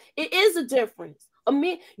girl, it is a difference. A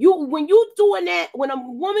man, when you doing that, when a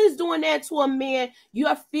woman's doing that to a man,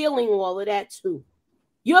 you're feeling all of that too.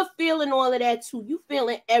 You're feeling all of that too. You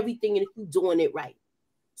feeling everything, and if you're doing it right.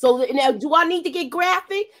 So now, do I need to get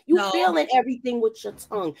graphic? You feeling everything with your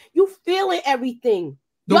tongue. You feeling everything.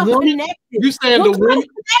 The woman, you saying the woman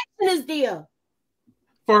connection is there.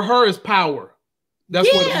 For her, is power. That's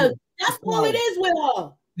what that's all it is with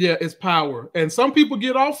her. Yeah, it's power, and some people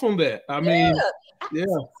get off on that. I mean,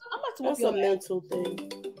 That's a mental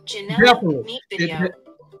thing. Definitely.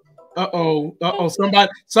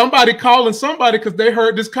 Somebody calling somebody because they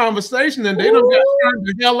heard this conversation and they don't got turned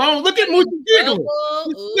the hell on. Look at Moochie giggling.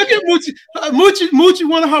 Look at Moochie. Moochie,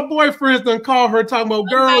 one of her boyfriends done called her talking about,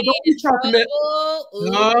 girl, don't be talking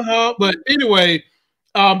that. But anyway,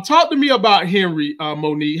 talk to me about Henry,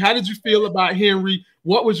 Monique. How did you feel about Henry?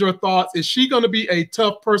 What was your thoughts? Is she going to be a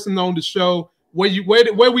tough person on the show? Where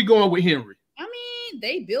we going with Henry? I mean,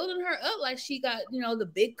 they building her up like she got, the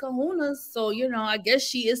big kahunas. So, I guess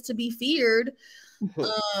she is to be feared.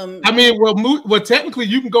 I mean, well, technically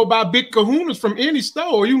you can go buy big kahunas from any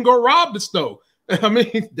store, or you can go rob the store. I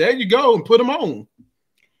mean, there you go, and put them on.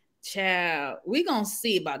 Child, we gonna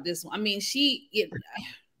see about this one. I mean, she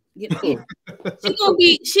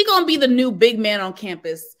gonna be the new big man on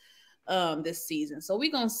campus this season. So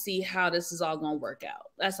we gonna see how this is all gonna work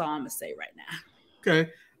out. That's all I'm gonna say right now.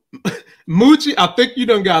 Okay. Moochie, I think you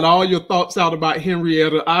done got all your thoughts out about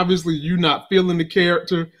Henrietta. Obviously, you not feeling the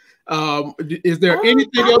character. Is there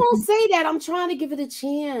anything else? I won't say that. I'm trying to give it a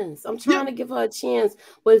chance. I'm trying to give her a chance.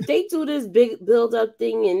 But if they do this big build-up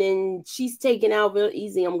thing and then she's taken out real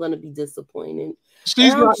easy, I'm gonna be disappointed.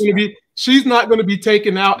 She's not gonna be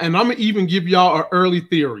taken out, and I'm gonna even give y'all an early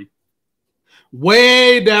theory.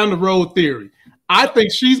 Way down the road theory. I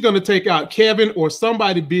think she's gonna take out Kevin or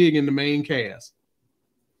somebody big in the main cast.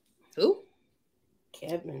 Who?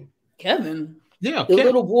 Kevin. Yeah. The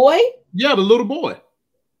little boy? Yeah, the little boy.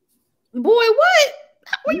 Boy, what?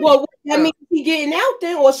 Well, that means he getting out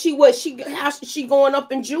there, or she going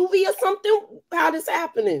up in juvie or something? How this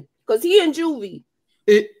happening? Because he in juvie.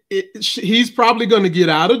 He's probably going to get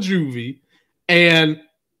out of juvie, and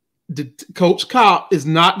Coach Cop is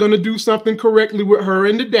not going to do something correctly with her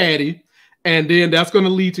and the daddy, and then that's going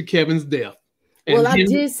to lead to Kevin's death. Well, I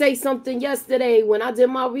did say something yesterday when I did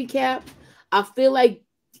my recap. I feel like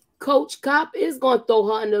Coach Cop is going to throw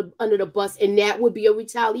her under the bus, and that would be a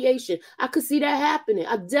retaliation. I could see that happening.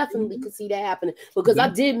 I definitely could see that happening because I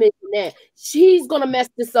did mention that. She's going to mess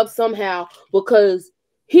this up somehow because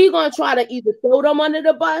he's going to try to either throw them under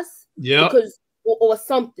the bus or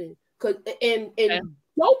something. And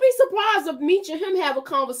don't be surprised if Meech and him have a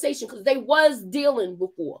conversation because they was dealing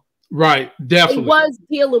before. Right, definitely. He was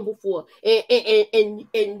dealing before.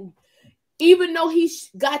 And even though he's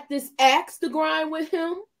got this axe to grind with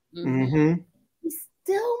him, he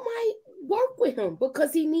still might work with him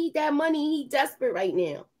because he need that money. He desperate right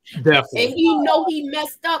now. Definitely. And he know he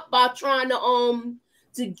messed up by trying to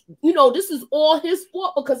this is all his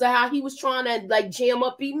fault because of how he was trying to like jam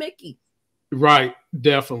up B. Mickey. Right,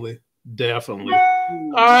 definitely. All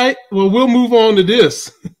right, well, we'll move on to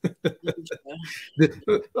this.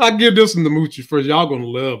 I'll give this one to Moochie first. Y'all gonna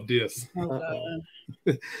love this.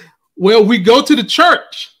 Well, we go to the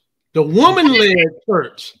church, the woman-led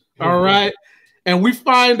church. All right, and we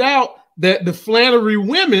find out that the Flannery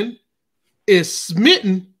women is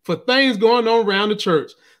smitten for things going on around the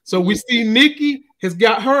church. So we see Nikki has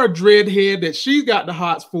got her a dread head that she's got the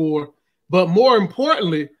hots for, but more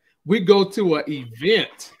importantly, we go to an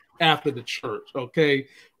event after the church, okay,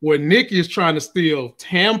 where Nikki is trying to steal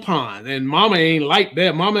tampon, and Mama ain't like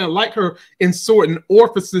that. Mama ain't like her inserting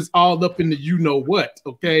orifices all up in the you-know-what,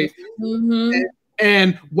 okay?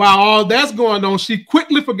 And while all that's going on, she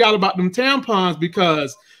quickly forgot about them tampons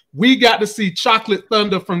because we got to see Chocolate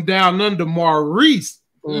Thunder from Down Under, Maurice,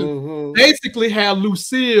 basically have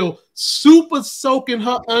Lucille super soaking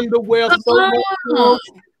her underwear so much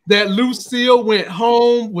that Lucille went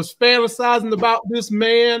home, was fantasizing about this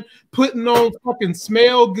man, putting on fucking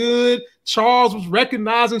smell good. Charles was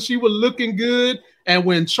recognizing she was looking good. And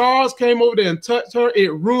when Charles came over there and touched her,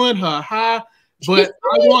 it ruined her high. But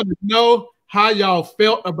I want to know how y'all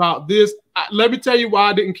felt about this. Let me tell you why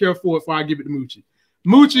I didn't care for it before I give it to Moochie.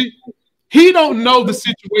 Moochie, he don't know the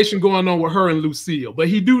situation going on with her and Lucille, but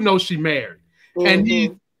he do know she married.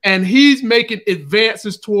 And he's making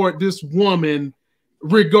advances toward this woman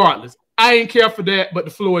regardless. I ain't care for that, but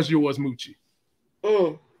the floor is yours, Moochie.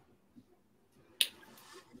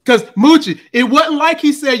 Because Moochie, it wasn't like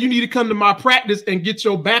he said you need to come to my practice and get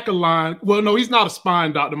your back aligned. Well, no, he's not a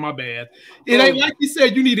spine doctor, my bad. It ain't like he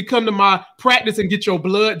said you need to come to my practice and get your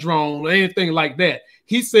blood drawn or anything like that.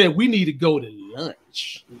 He said we need to go to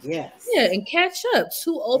lunch. Yes. Yeah, and catch up.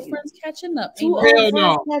 Two old friends catching up. Hell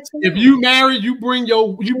no. If you marry, you bring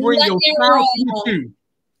your spouse with you.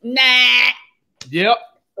 Nah. Yep.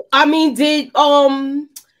 I mean,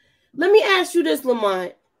 let me ask you this,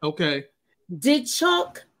 Lamont. Okay. Did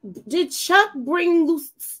Chuck bring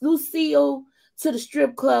Lucille to the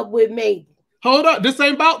strip club with Mabel? Hold up, this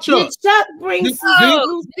ain't about Chuck. Did Chuck bring Lucille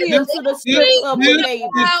to the strip club with Mabel?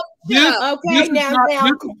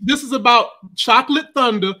 This is about Chocolate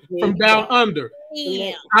Thunder from Down Under.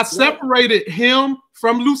 Yeah. I separated him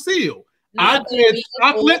from Lucille. I said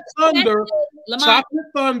Chocolate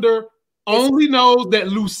Thunder only knows that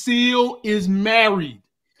Lucille is married.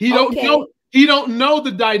 He don't know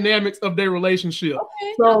the dynamics of their relationship.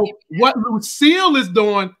 So what Lucille is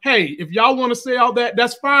doing, hey, if y'all want to say all that,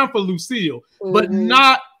 that's fine for Lucille, but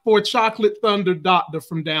not for Chocolate Thunder Doctor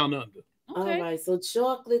from Down Under. All right, so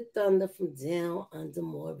Chocolate Thunder from Down Under,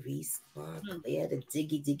 Maurice Montclair, the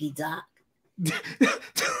Diggy Doc.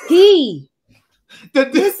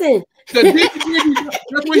 Listen. That's what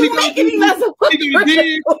he's gonna do. He's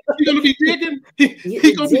gonna be digging.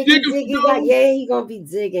 He's gonna be digging. Yeah, he's gonna be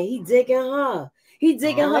digging. He digging her. He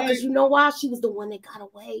digging her because you know why? She was the one that got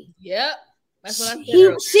away. Yep. That's what I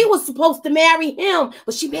said. She was supposed to marry him,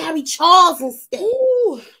 but she married Charles instead.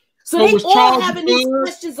 Ooh. So they all Charles having these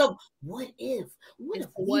questions of what if? What if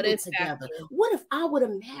we were together? Factor. What if I would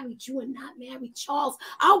have married you and not married Charles?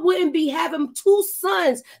 I wouldn't be having two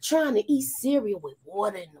sons trying to eat cereal with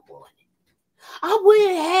water in the morning. I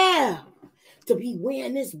wouldn't have to be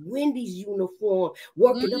wearing this Wendy's uniform,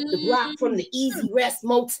 working up the block from the Easy Rest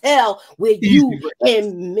Motel where you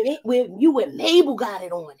and Mabel got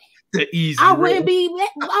it on. I wouldn't be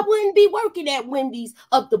working at Wendy's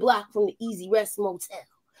up the block from the Easy Rest Motel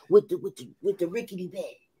with the rickety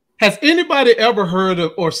bed. Has anybody ever heard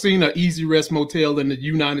of or seen an Easy Rest Motel in the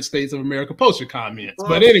United States of America? Post your comments.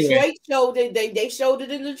 But anyway, Detroit showed it. They showed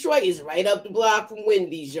it in Detroit. It's right up the block from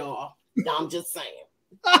Wendy's, y'all. I'm just saying.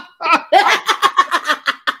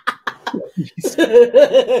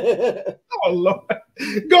 Oh Lord.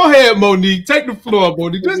 Go ahead, Monique. Take the floor,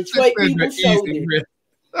 Monique. Detroit people showed it.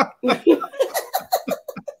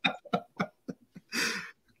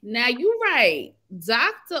 Now you're right.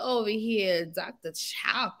 Doctor over here, Dr.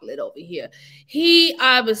 Chocolate over here, he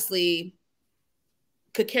obviously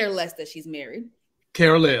could care less that she's married.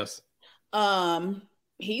 Care less.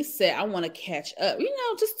 He said, I want to catch up. You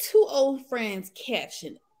know, just two old friends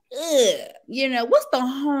catching up. You know, what's the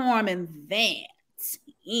harm in that?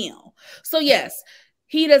 You know. So yes,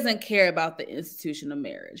 he doesn't care about the institution of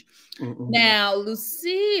marriage. Now,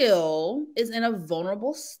 Lucille is in a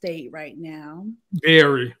vulnerable state right now.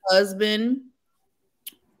 Very. Her husband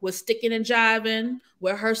was sticking and jiving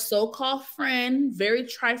with her so-called friend. Very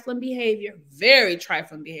trifling behavior.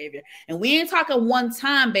 And we ain't talking one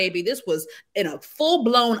time, baby. This was in a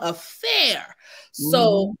full-blown affair.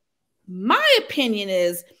 So my opinion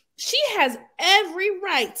is she has every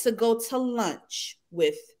right to go to lunch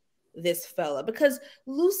with this fella because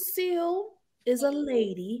Lucille is a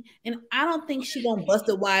lady and I don't think she gonna bust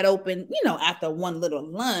it wide open, you know, after one little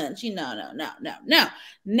lunch. You know, no.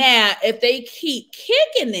 Now, if they keep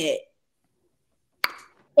kicking it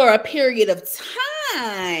for a period of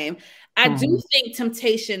time, I do think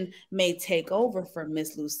temptation may take over for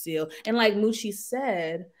Miss Lucille. And like Moochie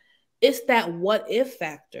said, it's that what if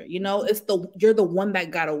factor. You know, it's you're the one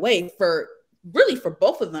that got away for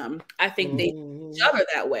both of them. I think they each other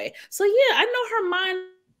that way. So yeah, I know her mind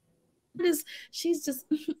is she's just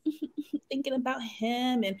thinking about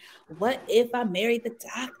him and what if I married the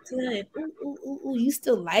doctor and ooh, you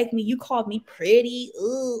still like me, you called me pretty,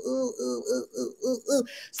 ooh.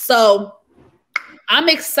 So I'm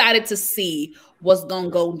excited to see what's gonna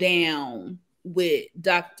go down with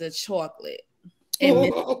Dr. Chocolate and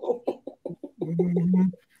his little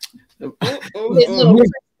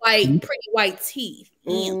pretty white teeth.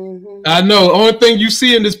 I know. Only thing you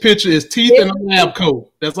see in this picture is teeth and a lab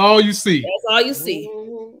coat. That's all you see. That's all you see.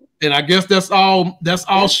 And I guess that's all. That's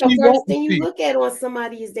all she wants. The first thing you look at on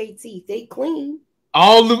somebody is their teeth. They clean.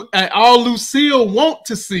 All Lucille want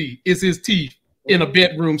to see is his teeth in a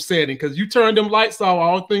bedroom setting. Because you turn them lights off,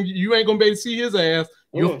 all things you ain't gonna be able to see his ass.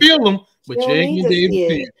 You'll feel them, but you ain't gonna be able to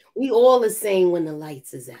see it. We all the same when the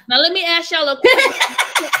lights is out. Now let me ask y'all a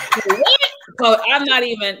question. So I'm not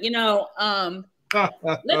even,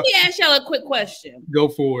 let me ask y'all a quick question. Go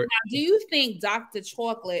for it. Now, do you think Dr.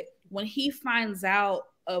 Chocolate, when he finds out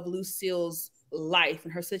of Lucille's life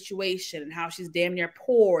and her situation and how she's damn near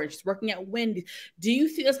poor and she's working at Wendy's, do you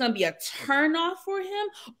think it's gonna be a turn off for him,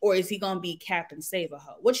 or is he gonna be Captain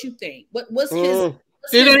Save-A-Ho? What you think? What's his?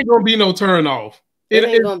 It ain't gonna be no turn off. It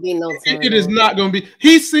ain't gonna be no turn It is not gonna be.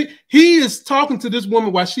 He is talking to this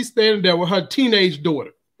woman while she's standing there with her teenage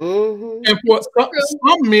daughter. And for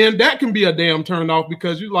some men, that can be a damn turn off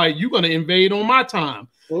because you're gonna invade on my time.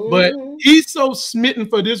 But he's so smitten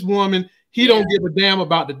for this woman, he don't give a damn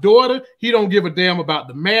about the daughter. He don't give a damn about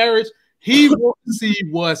the marriage. He wants to see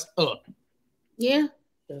what's up. Yeah.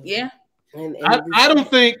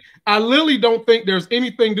 I literally don't think there's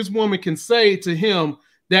anything this woman can say to him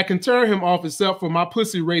that can turn him off except for my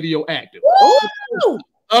pussy radioactive. Woo!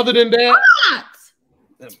 Other than that,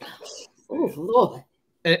 oh Lord.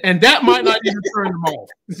 And that might not even turn him off,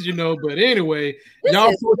 but anyway, this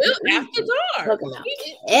y'all after dark. Talking about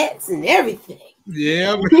cats and everything.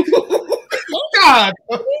 Yeah. God.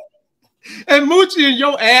 And Moochie and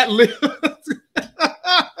your ad lib.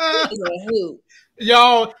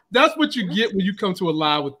 Y'all, that's what you get when you come to a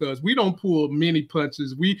live with us. We don't pull many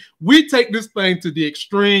punches. We take this thing to the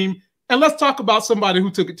extreme. And let's talk about somebody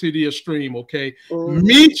who took it to the extreme, okay?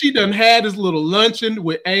 Meechy done had his little luncheon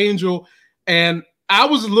with Angel, and I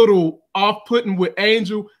was a little off-putting with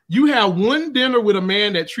Angel. You have one dinner with a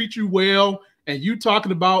man that treats you well, and you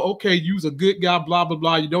talking about, okay, you's a good guy, blah, blah,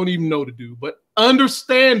 blah. You don't even know the dude. But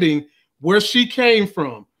understanding where she came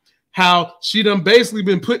from, how she done basically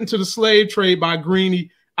been put into the slave trade by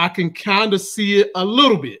Greeny, I can kind of see it a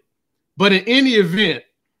little bit. But in any event,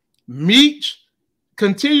 Meech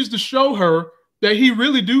continues to show her that he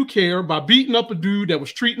really do care by beating up a dude that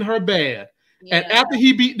was treating her bad. Yeah. And after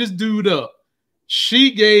he beat this dude up,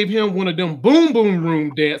 she gave him one of them boom boom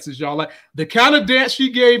room dances, y'all. Like the kind of dance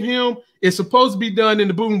she gave him is supposed to be done in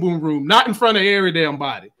the boom boom room, not in front of every damn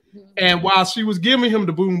body. And while she was giving him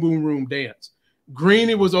the boom boom room dance,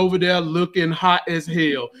 Greeny was over there looking hot as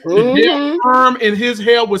hell. The damn arm in his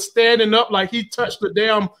hair was standing up like he touched the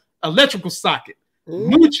damn electrical socket.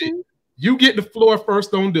 Moochie, you get the floor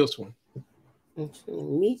first on this one.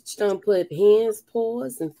 Meech done put hands,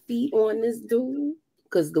 paws, and feet on this dude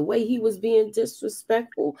because the way he was being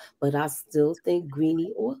disrespectful. But I still think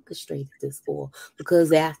Greeny orchestrated this all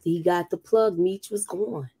because after he got the plug, Meech was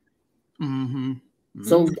gone.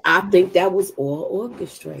 So I think that was all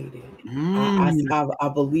orchestrated.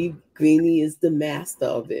 I believe Greeny is the master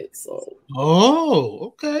of it. So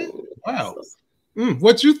okay. Wow.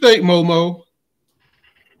 What you think, Momo?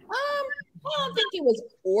 I don't think it was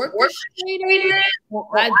orchestrated.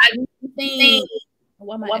 I do think.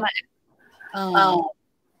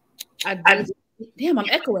 Damn, I'm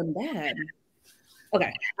echoing bad.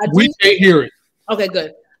 Okay, we can't hear it. Okay,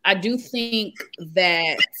 good. I do think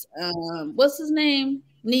that what's his name?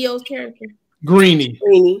 Neo's character? Greeny.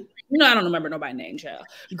 I don't remember nobody's name, child.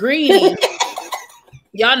 Greeny.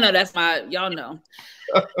 Y'all know that's y'all know.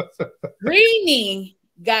 Greeny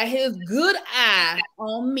got his good eye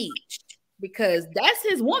on Meech because that's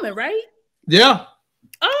his woman, right? Yeah.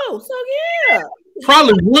 Oh, so yeah.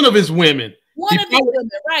 Probably one of his women. One of his women,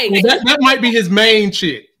 right. Well, that might be his main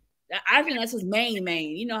chick. I think that's his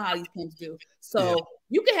main. You know how these pimps do. So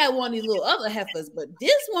you can have one of these little other heifers, but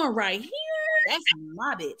this one right here, that's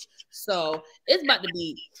my bitch. So it's about to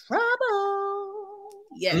be trouble.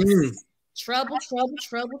 Yes. Trouble.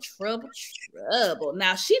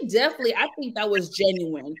 Now she definitely, I think that was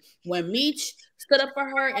genuine. When Meech stood up for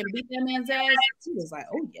her and beat that man's ass, she was like,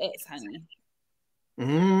 oh yes, honey.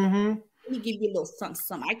 Let me give you a little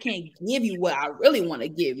something. I can't give you what I really want to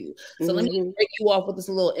give you. So let me break you off with this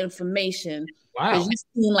little information. Wow. You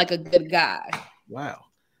seem like a good guy. Wow.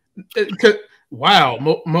 Wow,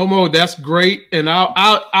 Momo, that's great. And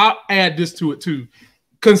I'll add this to it too.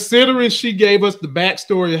 Considering she gave us the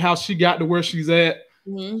backstory of how she got to where she's at,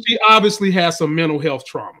 she obviously has some mental health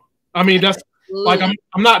trauma. I mean, that's like I'm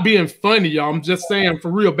not being funny, y'all. I'm just saying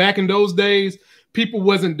for real. Back in those days, people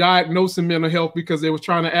wasn't diagnosing mental health because they was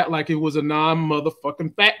trying to act like it was a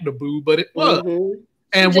non-motherfucking factor, boo, but it was.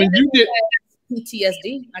 And when you get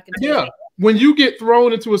PTSD, I can tell you. When you get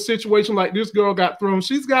thrown into a situation like this girl got thrown,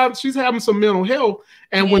 she's having some mental health.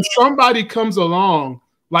 And when somebody comes along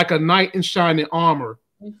like a knight in shining armor,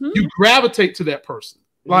 you gravitate to that person.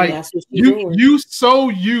 Like you so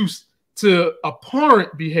used to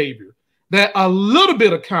abhorrent behavior that a little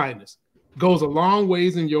bit of kindness goes a long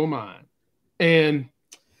ways in your mind. And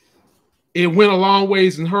it went a long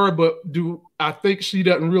ways in her, but I think she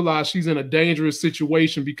doesn't realize she's in a dangerous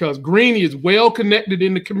situation because Greeny is well connected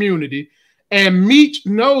in the community, and Meech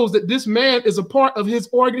knows that this man is a part of his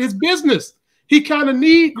business. He kind of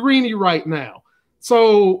need Greeny right now.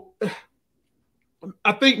 So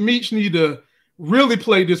I think Meech need to really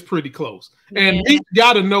play this pretty close. And Meech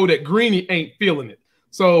got to know that Greeny ain't feeling it.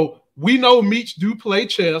 So we know Meech do play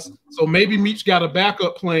chess, so maybe Meech got a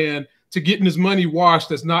backup plan to getting his money washed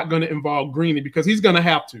that's not going to involve Greeny, because he's going to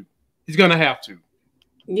have to. He's going to have to.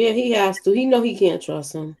 Yeah, he has to. He know he can't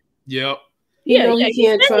trust him. Yep. He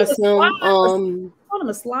can't trust him. Called him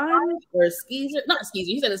a slime or a skeezer. Not a skeezer.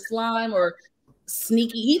 He said a slime or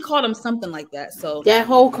sneaky. He called him something like that. So that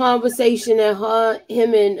whole conversation that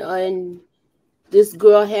him and this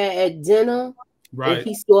girl had at dinner, right? And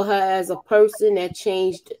he saw her as a person that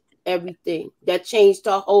changed everything. That changed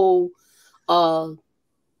her whole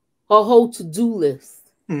to-do list.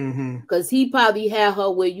 Because he probably had her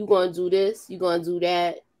where you gonna do this, you gonna do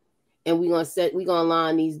that, and we gonna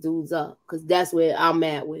line these dudes up. Because that's where I'm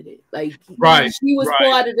at with it. Like, she was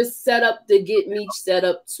part of the setup to get Meech set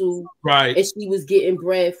up too, right? And she was getting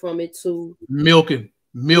bread from it too, milking.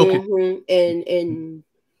 And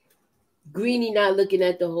Greeny not looking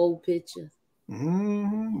at the whole picture.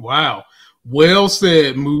 Wow, well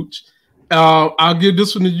said, Mooch. I'll give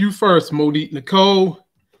this one to you first, Monique. Nicole.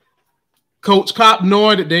 Coach Cop,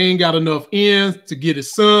 knowing that they ain't got enough ends to get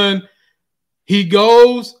his son, he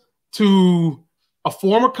goes to a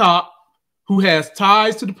former cop who has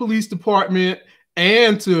ties to the police department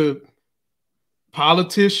and to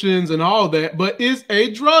politicians and all that, but is a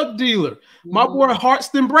drug dealer. My boy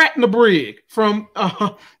Hartston Brattenbrig from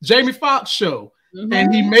Jamie Foxx show.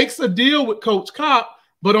 And he makes a deal with Coach Cop,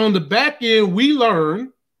 but on the back end, we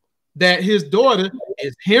learn that his daughter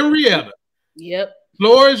is Henrietta. Yep.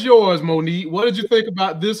 Floor is yours, Monique. What did you think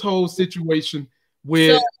about this whole situation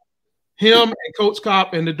with him and Coach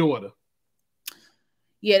Cop and the daughter?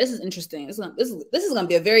 Yeah, this is interesting. This is going to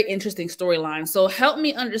be a very interesting storyline. So help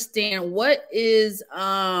me understand, what is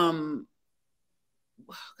God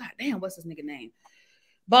damn, what's this nigga name?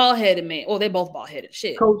 Bald-headed man. Oh, they both bald-headed.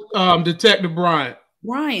 Shit. Coach Detective Bryant.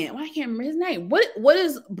 Bryant. Why I can't remember his name. What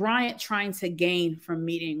is Bryant trying to gain from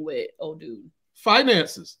meeting with old dude?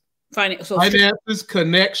 Finances. Finances,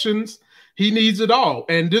 connections. He needs it all.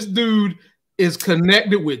 And this dude is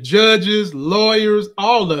connected with judges, lawyers,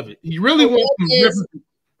 all of it. He really wants to.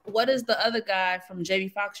 What is the other guy from Jamie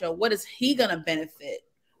Foxx show? What is he gonna benefit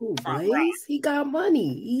from? He got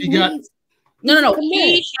money. No.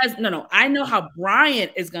 I know how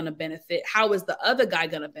Bryant is gonna benefit. How is the other guy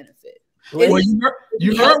gonna benefit? Well,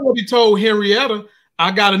 you heard what he told Henrietta.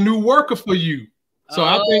 I got a new worker for you. So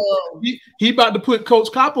I think he about to put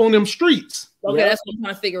Coach Cop on them streets. Okay, that's what I'm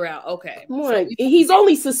trying to figure out. Okay. So he's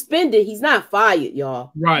only suspended. He's not fired,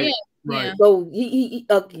 y'all. Right. Yeah. Right. Yeah. So he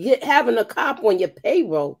having a cop on your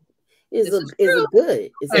payroll is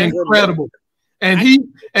good. It's incredible.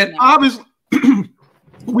 And obviously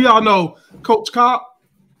we all know Coach Cop,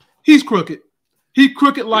 he's crooked. He's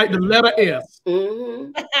crooked like the letter S.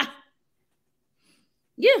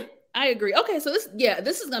 Yeah. I agree. Okay, so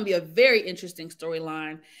this is gonna be a very interesting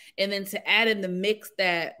storyline, and then to add in the mix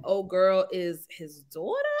that girl is his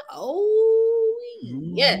daughter.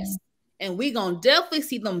 Yes, and we gonna definitely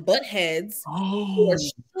see them butt heads for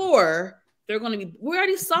sure. They're gonna be. We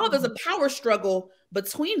already saw there's a power struggle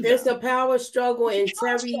between them. There's a power struggle, and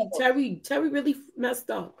Terry really messed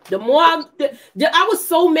up. The more I was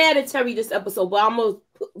so mad at Terry this episode, but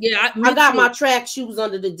I got my track shoes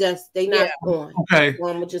under the desk. They not on. Okay.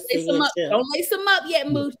 Well, I'm gonna just don't lace them up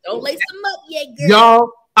yet, Mooch. Don't lace them up yet, girl.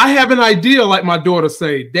 Y'all, I have an idea, like my daughter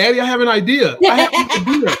say. Daddy, I have an idea. I have an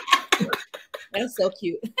idea. That's so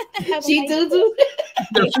cute. She do.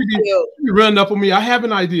 Yeah, she run up on me. I have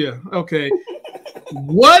an idea. Okay.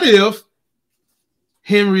 What if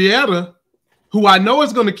Henrietta, who I know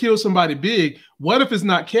is going to kill somebody big, what if it's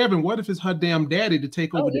not Kevin? What if it's her damn daddy to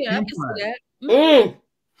take over the empire?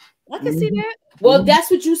 I can see that. Well, that's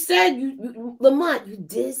what you said. Lamont, you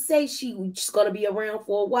did say she was just gonna be around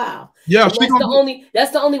for a while. Yeah, that's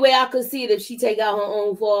the only way I could see it, if she take out her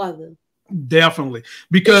own father. Definitely,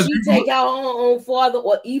 because if she take out her own father,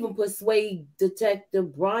 or even persuade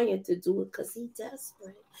Detective Bryant to do it, because he's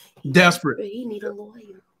desperate. He need a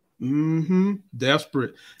lawyer.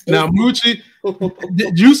 Desperate. Now, Moochie,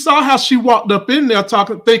 you saw how she walked up in there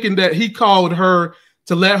thinking that he called her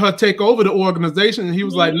to let her take over the organization, and he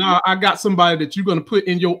was like, "Nah, I got somebody that you're gonna put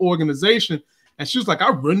in your organization." And she was like,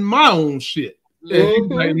 "I run my own shit." And he was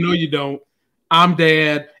like, "No, you don't. I'm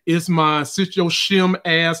dad. It's mine. Sit your shim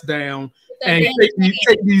ass down and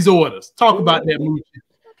take these orders." Talk about that, Moochie.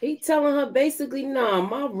 He telling her basically, nah,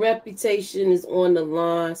 my reputation is on the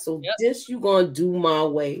line, so this you gonna do my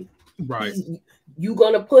way. Right. You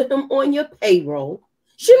gonna put him on your payroll.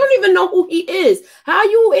 She don't even know who he is. How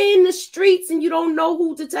you in the streets and you don't know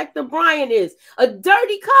who Detective Brian is? A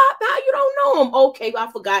dirty cop? How you don't know him? Okay,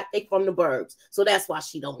 I forgot they from the burbs, so that's why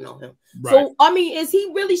she don't know him. Right. So I mean, is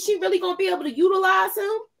he really? She really gonna be able to utilize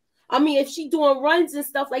him? I mean, if she doing runs and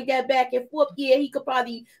stuff like that back and forth, yeah, he could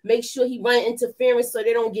probably make sure he run interference so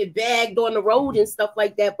they don't get bagged on the road and stuff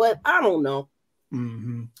like that. But I don't know.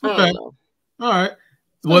 Mm-hmm. Okay. I don't know. All right.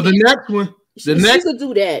 Well, the next one, she could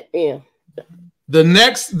do that. Yeah. The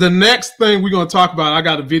next thing we're gonna talk about, I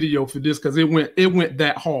got a video for this because it went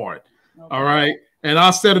that hard. Okay. All right. And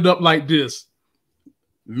I'll set it up like this.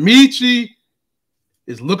 Meech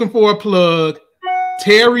is looking for a plug.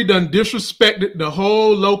 Terry done disrespected the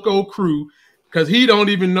whole Loco crew because he don't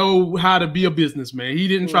even know how to be a businessman. He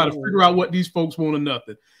didn't try to figure out what these folks want or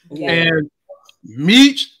nothing. Yeah. And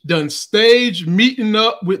Meech done staged meeting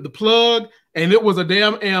up with the plug, and it was a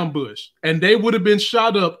damn ambush. And they would have been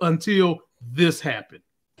shot up until this happened.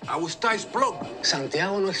 I was Tyson broke.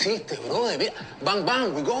 Santiago no existe, bro. Bang,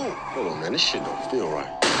 bang, we go. Hold on, man. This shit don't feel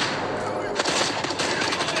right.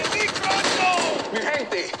 Mi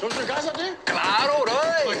gente, don't you guys up there? Claro, bro.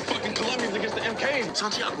 Like fucking Colombians against the MKs.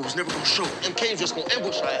 Santiago was never gonna show. MKs just gonna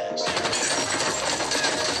ambush our ass.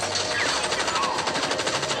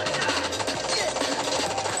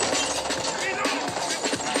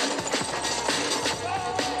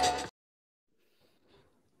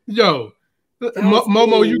 Yo,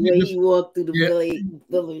 Momo, you can just walk through the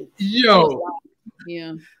village. Yo,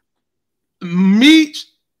 yeah. Meech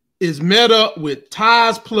is met up with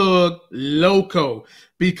Ty's plug Loco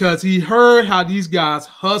because he heard how these guys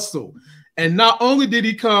hustle. And not only did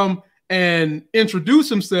he come and introduce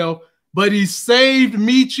himself, but he saved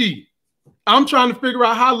Meechy. I'm trying to figure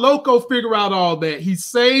out how Loco figure out all that. He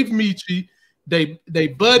saved Meechy. They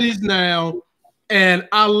buddies now. And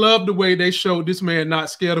I love the way they showed this man not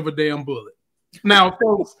scared of a damn bullet. Now,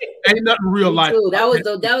 folks, ain't nothing real life. That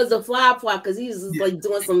was the fly part because he was like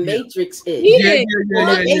doing some Matrix shit.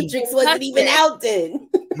 Matrix wasn't even out then.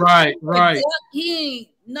 Right. He ain't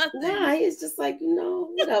nothing. Nah, it's just like,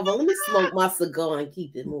 whatever. Let me smoke my cigar and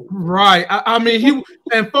keep it moving. Right. I mean,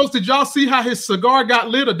 and folks, did y'all see how his cigar got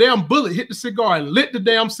lit? A damn bullet hit the cigar and lit the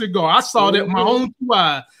damn cigar. I saw that with my own 2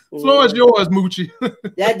 eyes. Floor is yours, Moochie.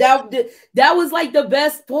 that was like the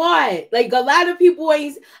best part. Like a lot of people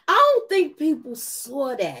I don't think people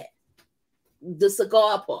saw that. The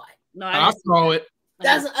cigar part. No, I saw it.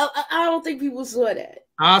 I don't think people saw that.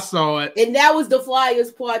 I saw it. And that was the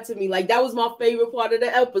flyest part to me. Like that was my favorite part of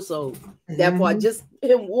the episode. That part, just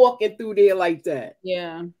him walking through there like that.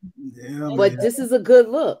 Yeah. But this is a good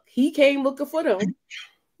look. He came looking for them.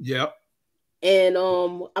 Yep. And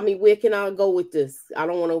I mean, where can I go with this? I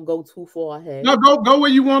don't want to go too far ahead. No, go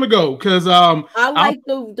where you want to go, because I like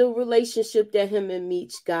the relationship that him and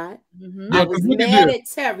Meech got. I was mad at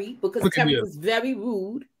Terry because Terry was very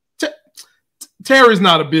rude. Terry's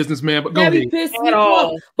not a businessman, but go ahead. Pissed me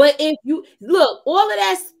off. But if you look, all of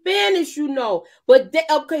that Spanish, but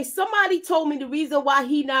somebody told me the reason why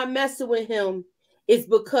he not messing with him is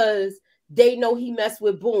because they know he messed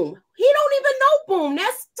with Boom. He don't even know Boom.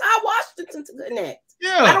 That's Ty Washington to connect.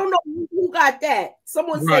 Yeah. I don't know who got that.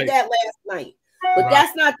 Someone said that last night. But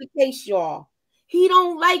that's not the case, y'all. He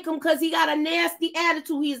don't like him because he got a nasty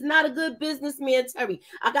attitude. He is not a good businessman, Terry.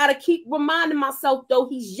 I got to keep reminding myself, though,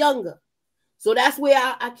 he's younger. So that's where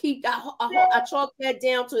I chalk that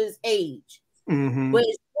down to his age. Mm-hmm. But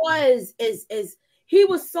as he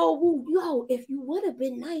was so rude. Yo, if you would have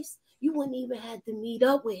been nice, you wouldn't even have to meet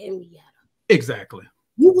up with Henrietta. Exactly.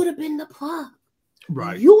 You would have been the plug.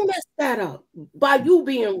 Right. You messed that up by you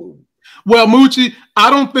being rude. Well, Moochie,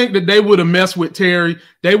 I don't think that they would have messed with Terry.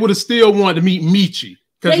 They would have still wanted to meet Meechy.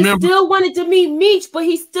 They still wanted to meet Meech, but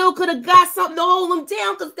he still could have got something to hold him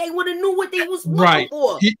down because they would have knew what they was looking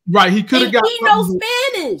for. He could have got. He knows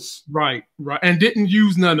Spanish. Right, and didn't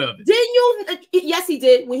use none of it. Didn't use? Yes, he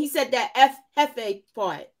did when he said that F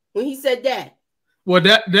part. When he said that. Well,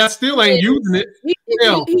 that still ain't using it.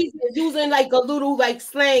 He's using like a little like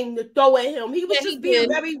slang to throw at him. He was just being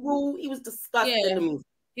very rude. He was disgusting to me.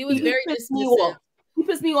 He was very dismissive. He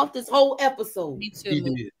pissed me off this whole episode. Me too. He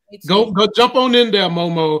did. Go jump on in there,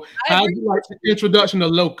 Momo. How do you like the introduction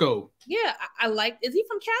of Loco? Yeah, I like. Is he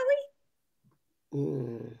from Cali?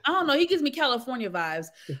 I don't know. He gives me California vibes,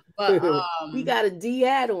 but he got a D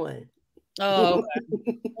hat on. Oh,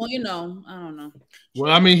 okay. Well, I don't know.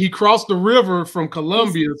 Well, I mean, he crossed the river from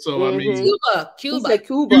Colombia, so I mean, Cuba. Excuse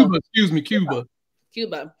me, Cuba.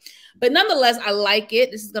 Cuba. But nonetheless, I like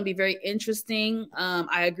it. This is going to be very interesting.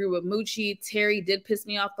 I agree with Moochie. Terry did piss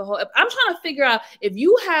me off the whole. I'm trying to figure out if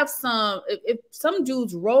you have if some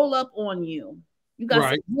dudes roll up on you. You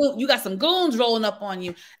got some goons rolling up on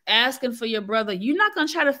you, asking for your brother. You're not going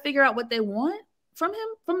to try to figure out what they want from him,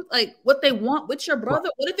 from like what they want with your brother.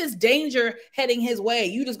 What if it's danger heading his way?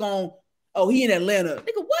 You just going, oh, he in Atlanta.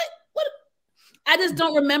 Nigga, what? I just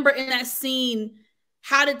don't remember in that scene.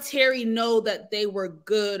 How did Terry know that they were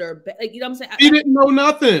good or bad? Like, you know what I'm saying? He didn't know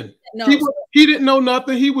nothing. No. He didn't know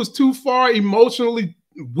nothing. He was too far emotionally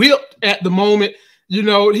whipped at the moment. You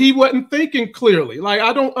know, he wasn't thinking clearly. Like,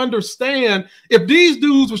 I don't understand if these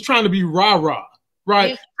dudes was trying to be rah-rah,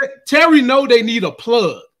 right? Yeah. Terry know they need a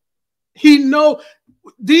plug. He know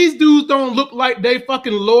these dudes don't look like they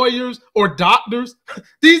fucking lawyers or doctors.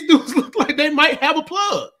 These dudes look like they might have a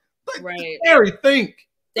plug. Like, right. Terry, think.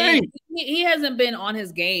 He hasn't been on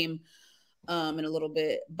his game in a little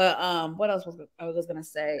bit. But what else was I was gonna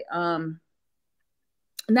say?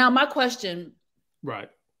 Now my question, right?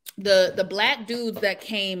 The black dudes that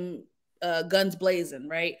came guns blazing,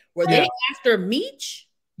 right? Were they after Meech?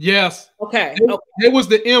 Yes. Okay. It was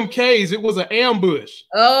the MKs. It was an ambush.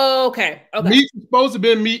 Oh, okay. Meech was supposed to have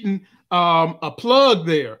been meeting a plug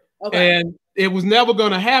there, and it was never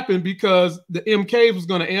going to happen because the MKs was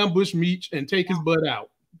going to ambush Meech and take his butt out.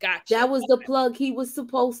 Gotcha. That was the plug he was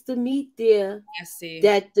supposed to meet there. I see.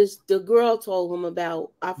 That the girl told him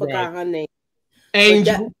about. I forgot her name.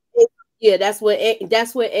 Angel. That's what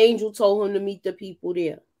Angel told him to meet the people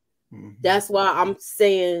there. Mm-hmm. That's why I'm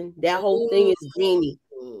saying that whole thing is Greeny.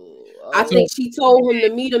 I think she told him to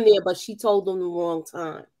meet him there, but she told him the wrong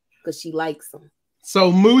time because she likes him.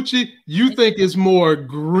 So Moochie, you think it's more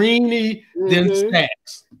Greeny than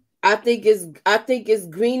Stacks? I think it's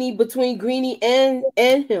Greeny, between Greeny and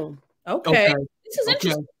him. Okay. This is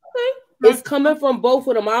interesting. Okay. It's coming from both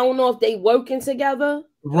of them. I don't know if they working together.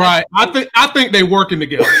 Right. I think they working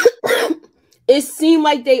together. It seemed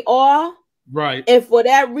like they are. Right. And for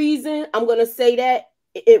that reason, I'm gonna say that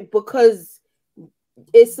because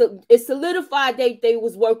it solidified they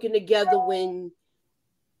was working together when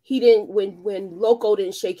Loco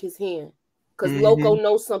didn't shake his hand. Because Loco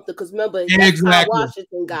knows something. Because remember, that's how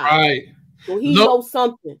Washington got. Right. So he knows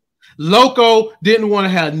something. Loco didn't want to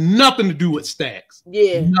have nothing to do with Stacks.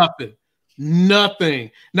 Yeah.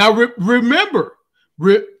 Nothing. Now remember,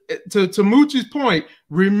 to Moochie's point,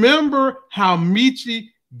 remember how Meechie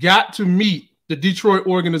got to meet the Detroit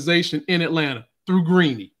organization in Atlanta through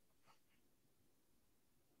Greeny.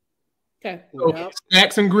 Okay. So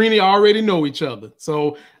Stacks and Greeny already know each other.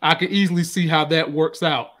 So I can easily see how that works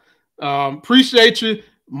out. Appreciate you,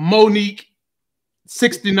 Monique.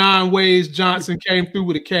 69 Ways Johnson came through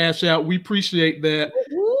with a cash out. We appreciate that.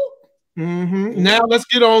 Now let's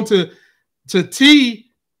get on to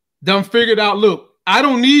T. Done figured out, look, I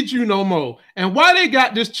don't need you no more. And why they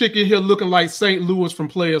got this chick in here looking like St. Louis from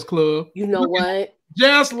Players Club? You know what?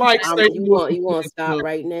 Just like St. Louis. You want to stop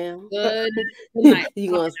right now? Good night.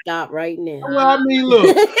 You want to stop right now? Well, I mean,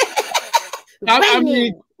 look. I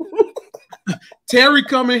mean, Terry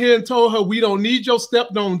come in here and told her we don't need your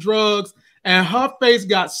stepped on drugs. And her face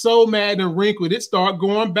got so mad and wrinkled, it started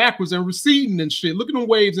going backwards and receding and shit. Look at them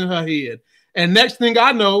waves in her head. And next thing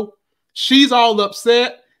I know, she's all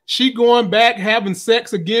upset. She going back having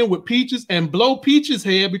sex again with Peaches and blow Peaches'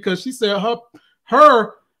 head because she said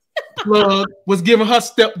her plug was giving her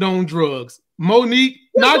stepped on drugs. Monique,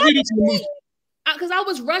 now get it to me. Because I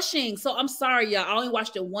was rushing. So I'm sorry, y'all. I only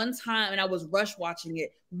watched it one time and I was rush watching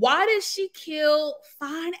it. Why did she kill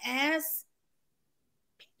fine ass?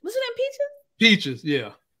 Was it in Peaches? Peaches,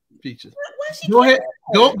 yeah. Peaches. Go ahead.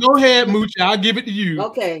 Go ahead, Mooch. I'll give it to you.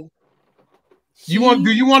 Okay. Do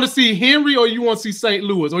you want to see Henry or you want to see St.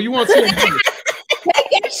 Louis? Or you want to see Henry?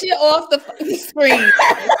 Take that shit off the screen.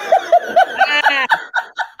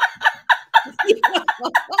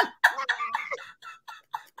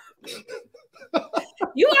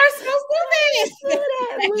 You are so stupid.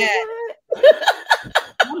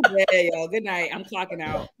 Yeah, y'all. Good night. I'm clocking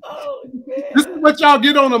out. Oh, this is what y'all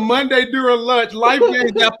get on a Monday during lunch. Life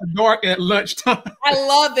games after dark at lunchtime. I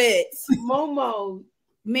love it. Momo,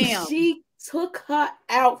 ma'am. She took her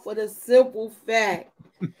out for the simple fact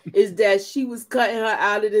is that she was cutting her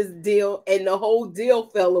out of this deal and the whole deal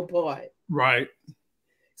fell apart. Right.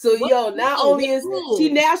 So not only is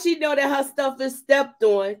she know that her stuff is stepped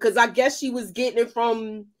on, because I guess she was getting it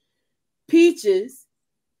from Peaches.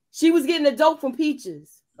 She was getting the dope from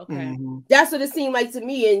Peaches. Okay. That's what it seemed like to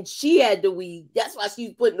me. And she had the weed. That's why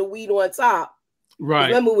she's putting the weed on top. Right.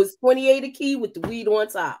 Remember, it was 28 a key with the weed on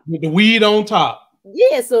top. With the weed on top.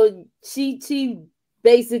 Yeah, so she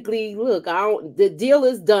basically, look, the deal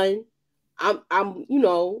is done. I'm, you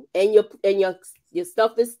know, and your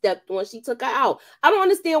stuff is stepped on. She took her out. I don't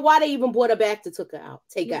understand why they even brought her back to take her out.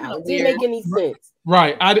 It didn't make any sense.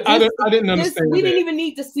 Right. I didn't understand. We didn't even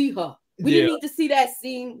need to see her. We didn't need to see that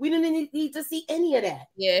scene. We didn't need to see any of that.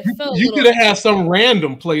 Yeah, you could have had some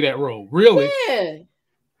random play that role. Really? Yeah.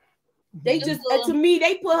 They just to me,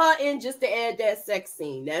 they put her in just to add that sex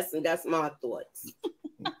scene. That's my thoughts.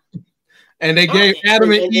 And they gave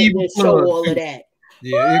Adam and Eve show all of that.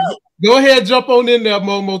 Yeah. Go ahead, jump on in there,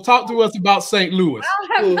 Momo. Talk to us about St. Louis.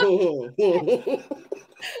 I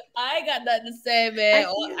ain't got nothing to say, man.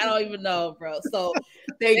 I don't even know, bro. So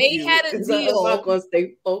they had a deal. I'm not gonna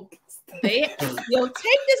stay focused. Take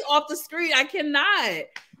this off the screen. I cannot.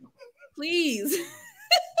 Please.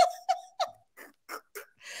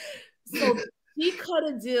 So he cut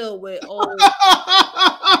a deal with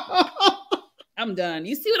I'm done.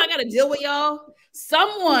 You see what I got to deal with, y'all?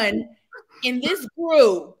 Someone in this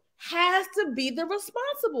group has to be the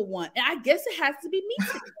responsible one. And I guess it has to be me.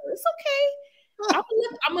 It's okay. I'm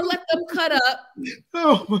gonna let them cut up.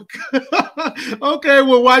 Oh my God. Okay,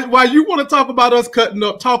 well, why you want to talk about us cutting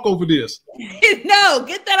up? Talk over this. No,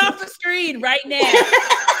 get that off the screen right now.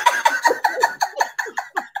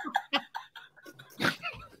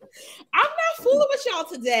 I'm not fooling with y'all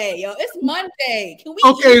today, yo. It's Monday. Can we?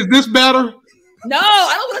 Okay, is this better? No,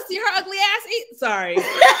 I don't want to see her ugly ass eat. Sorry.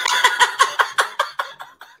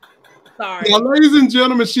 Sorry. Now, ladies and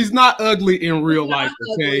gentlemen, she's not ugly in real life.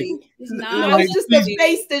 Okay, she's not. It's just the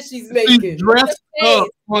face that she's making. She's dressed up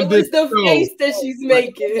on this show. The face that she's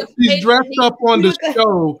making. She's dressed up on the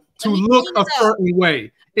show to look a certain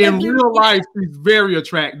way. In real life, she's very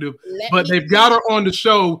attractive, but they've got her on the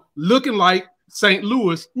show looking like St.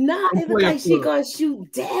 Louis. Nah, it looks like she gonna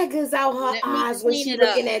shoot daggers out her eyes when she's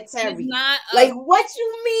looking at Terry. Like, what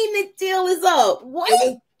you mean the deal is up?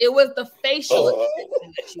 What? It was the facial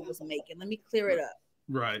expression that she was making. Let me clear it up.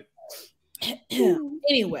 Right.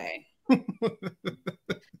 Anyway.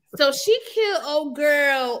 So she killed old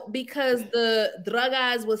girl because the drug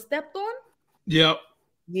eyes was stepped on? Yep.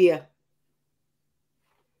 Yeah.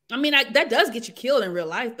 I mean, that does get you killed in real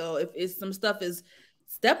life, though, if some stuff is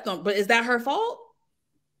stepped on. But is that her fault?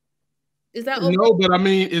 Is that okay? No? But I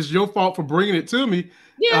mean, it's your fault for bringing it to me.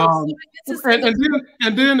 Yeah.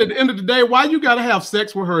 And then at the end of the day, why you gotta have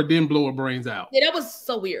sex with her and then blow her brains out? Yeah, that was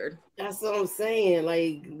so weird. That's what I'm saying.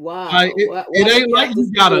 Like, wow. Like, it ain't like you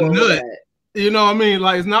got a nut. You know what I mean?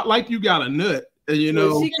 Like, it's not like you got a nut. You know,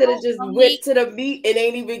 well, she could have just went to the meet and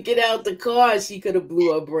ain't even get out the car. She could have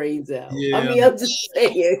blew her brains out. Yeah. I mean, I'm just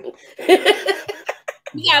saying.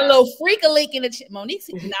 You got a little freak a leak in the Monique.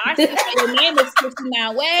 Now I see your name is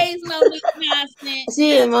 59 ways, Monique Johnson.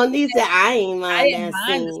 She Monique said, I ain't mind that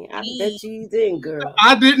scene. I bet you didn't, girl.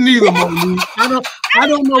 I didn't either, Monique. I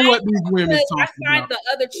don't know what these women talking about. I find the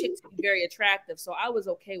other chick to be very attractive, so I was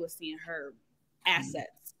okay with seeing her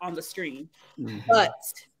assets on the screen. Mm-hmm. But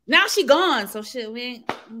now she gone, so shit, we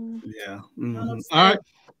ain't. Yeah. Mm-hmm. All right.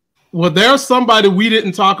 Well, there's somebody we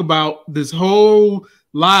didn't talk about this whole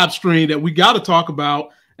live stream that we got to talk about,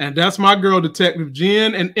 and that's my girl, Detective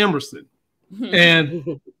Jen and Emerson.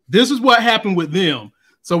 And this is what happened with them.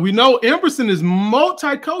 So we know Emerson is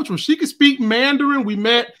multicultural. She could speak Mandarin. We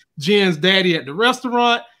met Jen's daddy at the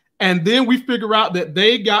restaurant, and then we figure out that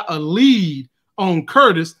they got a lead on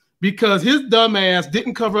Curtis because his dumb ass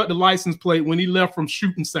didn't cover up the license plate when he left from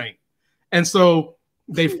Shooting Saint. And so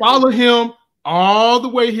they follow him all the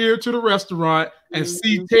way here to the restaurant and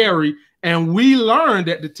see Terry. And we learned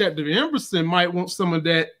that Detective Emerson might want some of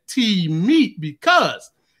that meat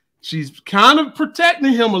because she's kind of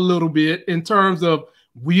protecting him a little bit in terms of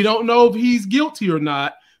we don't know if he's guilty or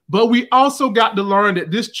not. But we also got to learn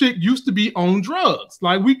that this chick used to be on drugs.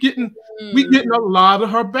 Like we getting a lot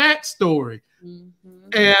of her backstory.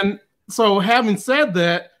 And so having said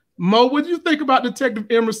that, Mo, what do you think about Detective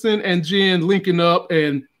Emerson and Jen linking up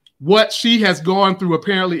and what she has gone through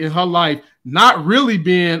apparently in her life, not really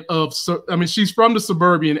being I mean, she's from the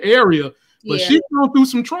suburban area, but she's gone through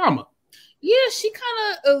some trauma. Yeah, she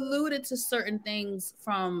kind of alluded to certain things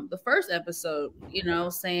from the first episode, you know,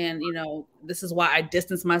 saying, you know, this is why I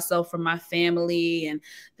distance myself from my family and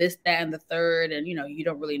this, that, and the third. And, you know, you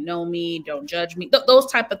don't really know me. Don't judge me.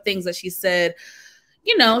 Those type of things that she said,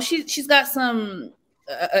 you know, she's got some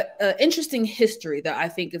interesting history that I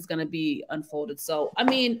think is going to be unfolded. So, I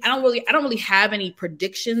mean, I don't really have any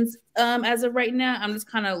predictions as of right now. I'm just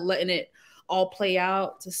kind of letting it all play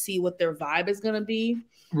out to see what their vibe is going to be.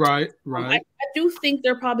 Right. I do think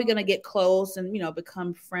they're probably going to get close and, you know,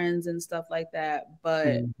 become friends and stuff like that. But,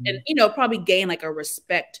 and, you know, probably gain like a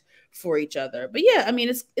respect for each other. But yeah, I mean,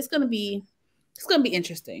 it's going to be it's gonna be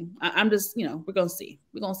interesting. I'm just, you know, we're gonna see.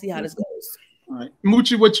 We're gonna see how this goes. All right,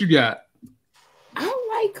 Moochie, what you got?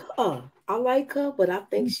 I like her, but I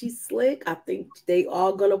think she's slick. I think they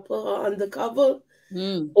are gonna put her undercover,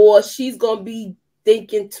 or she's gonna be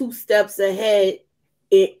thinking 2 steps ahead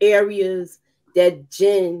in areas that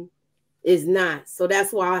Jen is not. So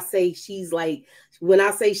that's why I say she's like, when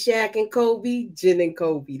I say Shaq and Kobe, Jen and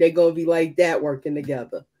Kobe, they're gonna be like that working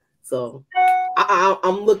together. So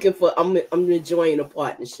I'm looking for, I'm enjoying a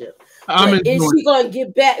partnership. Is she gonna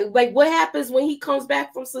get back? Like, what happens when he comes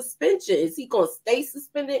back from suspension? Is he gonna stay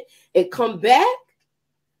suspended and come back?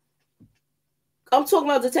 I'm talking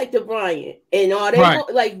about Detective Bryant. And are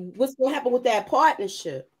they like, what's gonna happen with that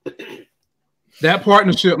partnership? That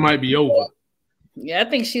partnership might be over. Yeah, I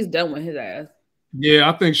think she's done with his ass. Yeah,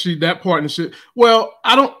 I think that partnership. Well,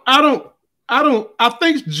 I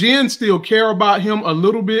think Jen still care about him a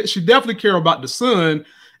little bit. She definitely care about the son.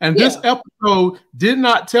 And this episode did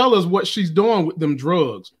not tell us what she's doing with them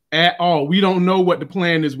drugs at all. We don't know what the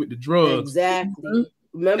plan is with the drugs. Exactly.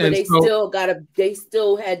 Remember, they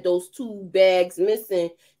still had those 2 bags missing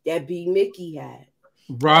that B Mickey had.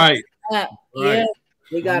 Right. Yeah.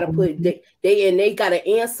 They gotta put they gotta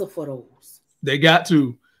answer for those. They got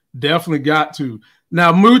to. Definitely got to.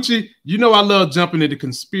 Now, Moochie, you know I love jumping into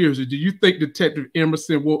conspiracy. Do you think Detective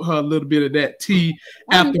Emerson want her a little bit of that tea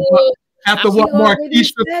after what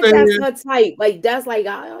Marquisha said? That's her type. Like, that's like,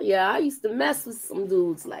 I used to mess with some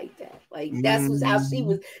dudes like that. Like, that's how she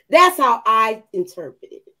was. That's how I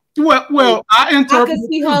interpreted it. Well, like, I could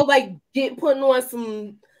see her like putting on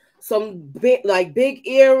some big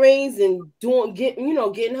earrings and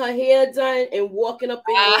getting her hair done and walking up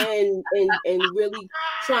in there and really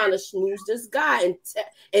trying to schmooze this guy, and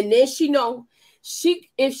then if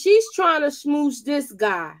she's trying to schmooze this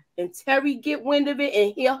guy and Terry get wind of it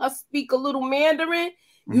and hear her speak a little Mandarin,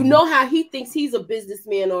 you know how he thinks he's a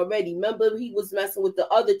businessman already. Remember, he was messing with the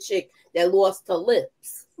other chick that lost her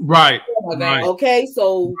lips. Right. Okay,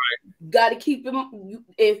 so got to keep him.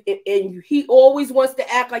 And he always wants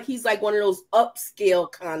to act like he's like one of those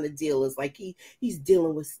upscale kind of dealers. Like he's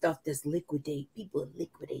dealing with stuff that's people are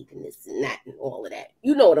liquidating this and that and all of that.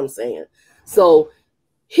 You know what I'm saying? So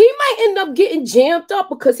he might end up getting jammed up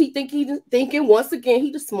because he's thinking once again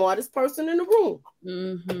he's the smartest person in the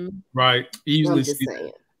room. Right. Easily. I'm just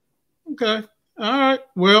saying. Okay. All right.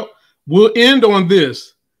 Well, we'll end on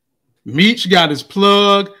this. Meech got his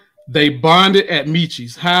plug. They bonded at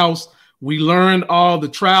Meech's house. We learned all the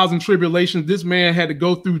trials and tribulations this man had to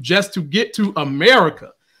go through just to get to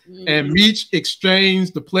America. And Meech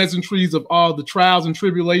exchanged the pleasantries of all the trials and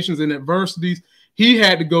tribulations and adversities he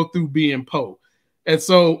had to go through being Poe. And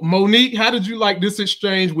so, Monique, how did you like this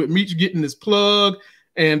exchange with Meech getting his plug?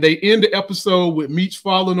 And they end the episode with Meech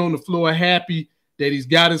falling on the floor happy that he's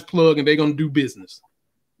got his plug and they're going to do business.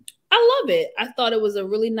 I love it. I thought it was a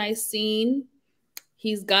really nice scene.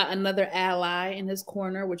 He's got another ally in his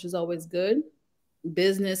corner, which is always good.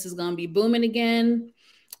 Business is going to be booming again.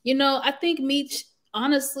 You know, I think Meech,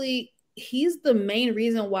 honestly, he's the main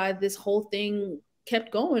reason why this whole thing kept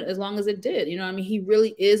going as long as it did. You know, I mean, he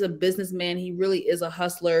really is a businessman. He really is a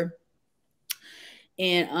hustler.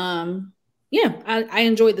 And yeah, I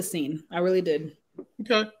enjoyed the scene. I really did.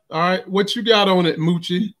 Okay. All right. What you got on it,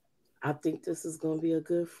 Moochie? I think this is going to be a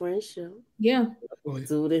good friendship. Yeah.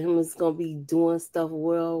 Dude and him is going to be doing stuff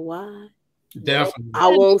worldwide. Definitely. I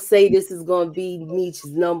won't say this is going to be Meech's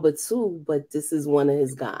number 2, but this is one of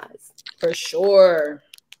his guys. For sure.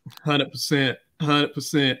 100%.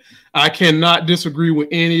 100%. I cannot disagree with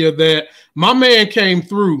any of that. My man came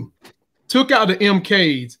through, took out the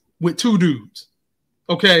MKs with 2 dudes.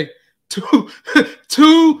 Okay?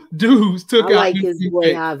 Two dudes took out. I like his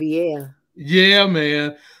boy Javier. Yeah,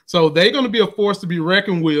 man. So they're going to be a force to be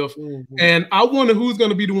reckoned with. And I wonder who's going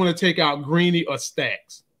to be the one to take out Greeny or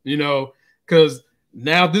Stacks, you know, because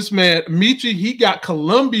now this man, Meechy, he got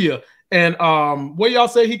Colombia. And where y'all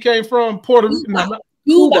say he came from? Puerto Rico.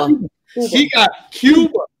 Cuba. He got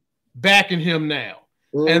Cuba backing him now.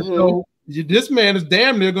 And so this man is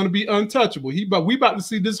damn near going to be untouchable. We about to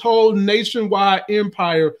see this whole nationwide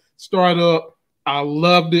empire start up. I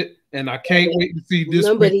loved it. And I can't wait to see this.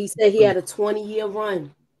 Remember, he said he had a 20-year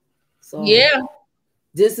run. So yeah,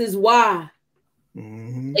 this is why.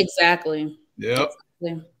 Exactly. Yep.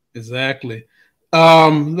 Exactly.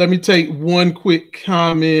 Let me take one quick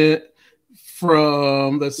comment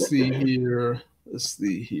from, let's see here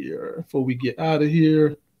before we get out of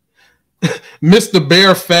here. Mr.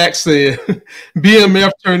 Bear Fact said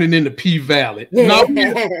BMF turning into P Valley. No,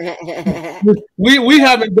 we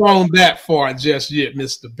haven't gone that far just yet,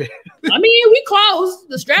 Mr. Bear. I mean, we close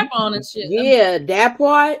the strap on and shit. Yeah, that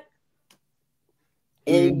part.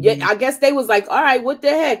 And I guess they was like, all right, what the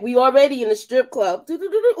heck? We already in the strip club.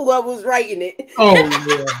 Whoever was writing it. Oh,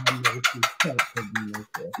 yeah.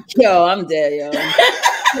 Yo, I'm dead, yo.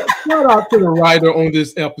 Shout out to the writer on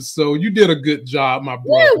this episode. You did a good job, my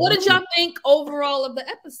brother. Yeah, what did y'all think overall of the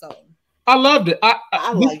episode? I loved it. I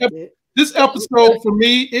liked it. This episode for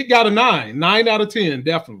me, it got a 9 out of 10,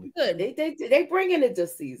 definitely. Good. They bringing it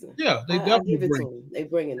this season. Yeah, they definitely bring it. They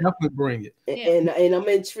bringing it. Definitely bring it. And I'm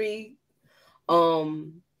intrigued.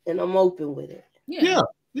 And I'm open with it. Yeah.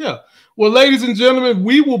 Well, ladies and gentlemen,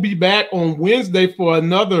 we will be back on Wednesday for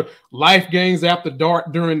another Life Games After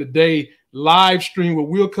Dark during the day live stream where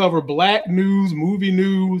we'll cover Black news, movie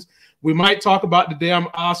news. We might talk about the damn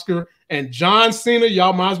Oscar and John Cena.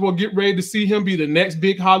 Y'all might as well get ready to see him be the next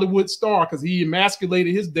big Hollywood star because he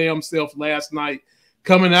emasculated his damn self last night,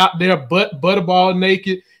 coming out there butterball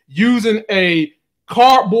naked, using a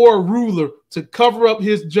cardboard ruler to cover up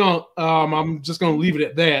his junk. I'm just going to leave it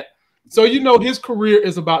at that. So, you know, his career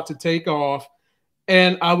is about to take off.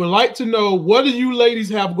 And I would like to know, what do you ladies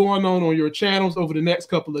have going on your channels over the next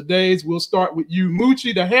couple of days? We'll start with you,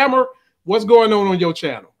 Moochie the Hammer. What's going on your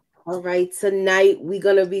channel? All right, tonight we're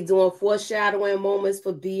going to be doing foreshadowing moments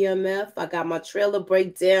for BMF. I got my trailer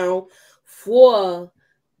breakdown for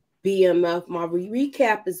BMF. My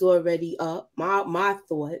recap is already up, my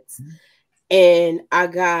thoughts. And I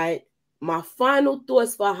got my final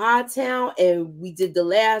thoughts for Hightown, and we did the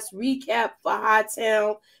last recap for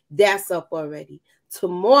Hightown. That's up already.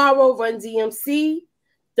 Tomorrow, Run DMC.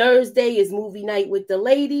 Thursday is movie night with the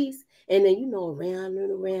ladies. And then, you know, around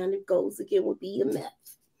and around it goes again with BMF.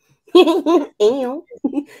 Moochie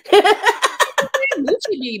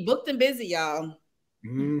be booked and busy, y'all.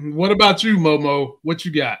 What about you, Momo? What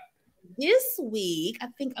you got? This week, I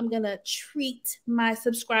think I'm going to treat my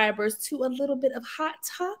subscribers to a little bit of hot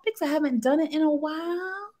topics. I haven't done it in a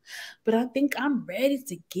while, but I think I'm ready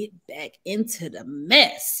to get back into the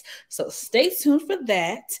mess. So stay tuned for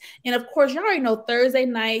that. And of course, y'all already know Thursday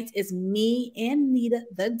night is me and Nita,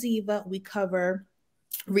 the Diva. We cover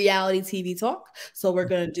reality TV talk. So we're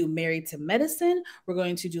going to do Married to Medicine. We're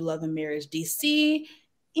going to do Love and Marriage DC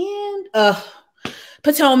and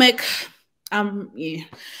Potomac. I'm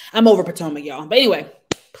over Potomac, y'all. But anyway,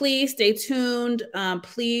 please stay tuned.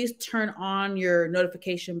 Please turn on your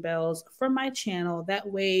notification bells from my channel. That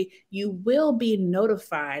way you will be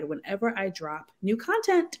notified whenever I drop new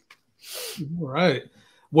content. All right.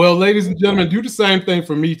 Well, ladies and gentlemen, do the same thing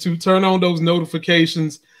for me too. Turn on those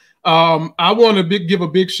notifications. I want to give a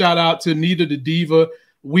big shout out to Nita the Diva.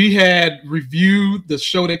 We had reviewed the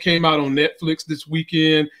show that came out on Netflix this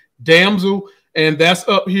weekend, Damsel. And that's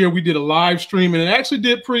up here. We did a live stream and it actually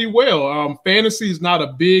did pretty well. Fantasy is not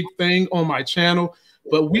a big thing on my channel,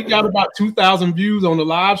 but we got about 2,000 views on the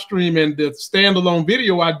live stream, and the standalone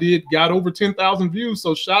video I did got over 10,000 views.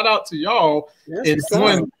 So shout out to y'all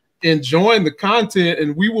enjoying the content.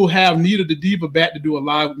 And we will have Nita the Diva back to do a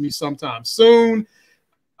live with me sometime soon.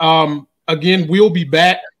 Again, we'll be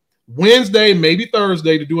back Wednesday, maybe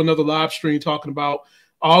Thursday, to do another live stream talking about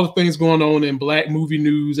all the things going on in Black movie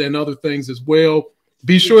news and other things as well.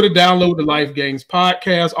 Be sure to download the Life Games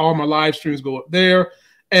podcast. All my live streams go up there.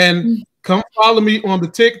 And come follow me on the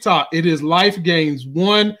TikTok. It is Life Games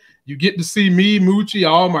 1. You get to see me, Moochie,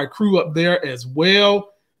 all my crew up there as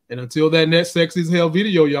well. And until that next Sexy as Hell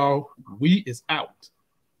video, y'all, we is out.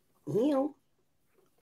 Yeah.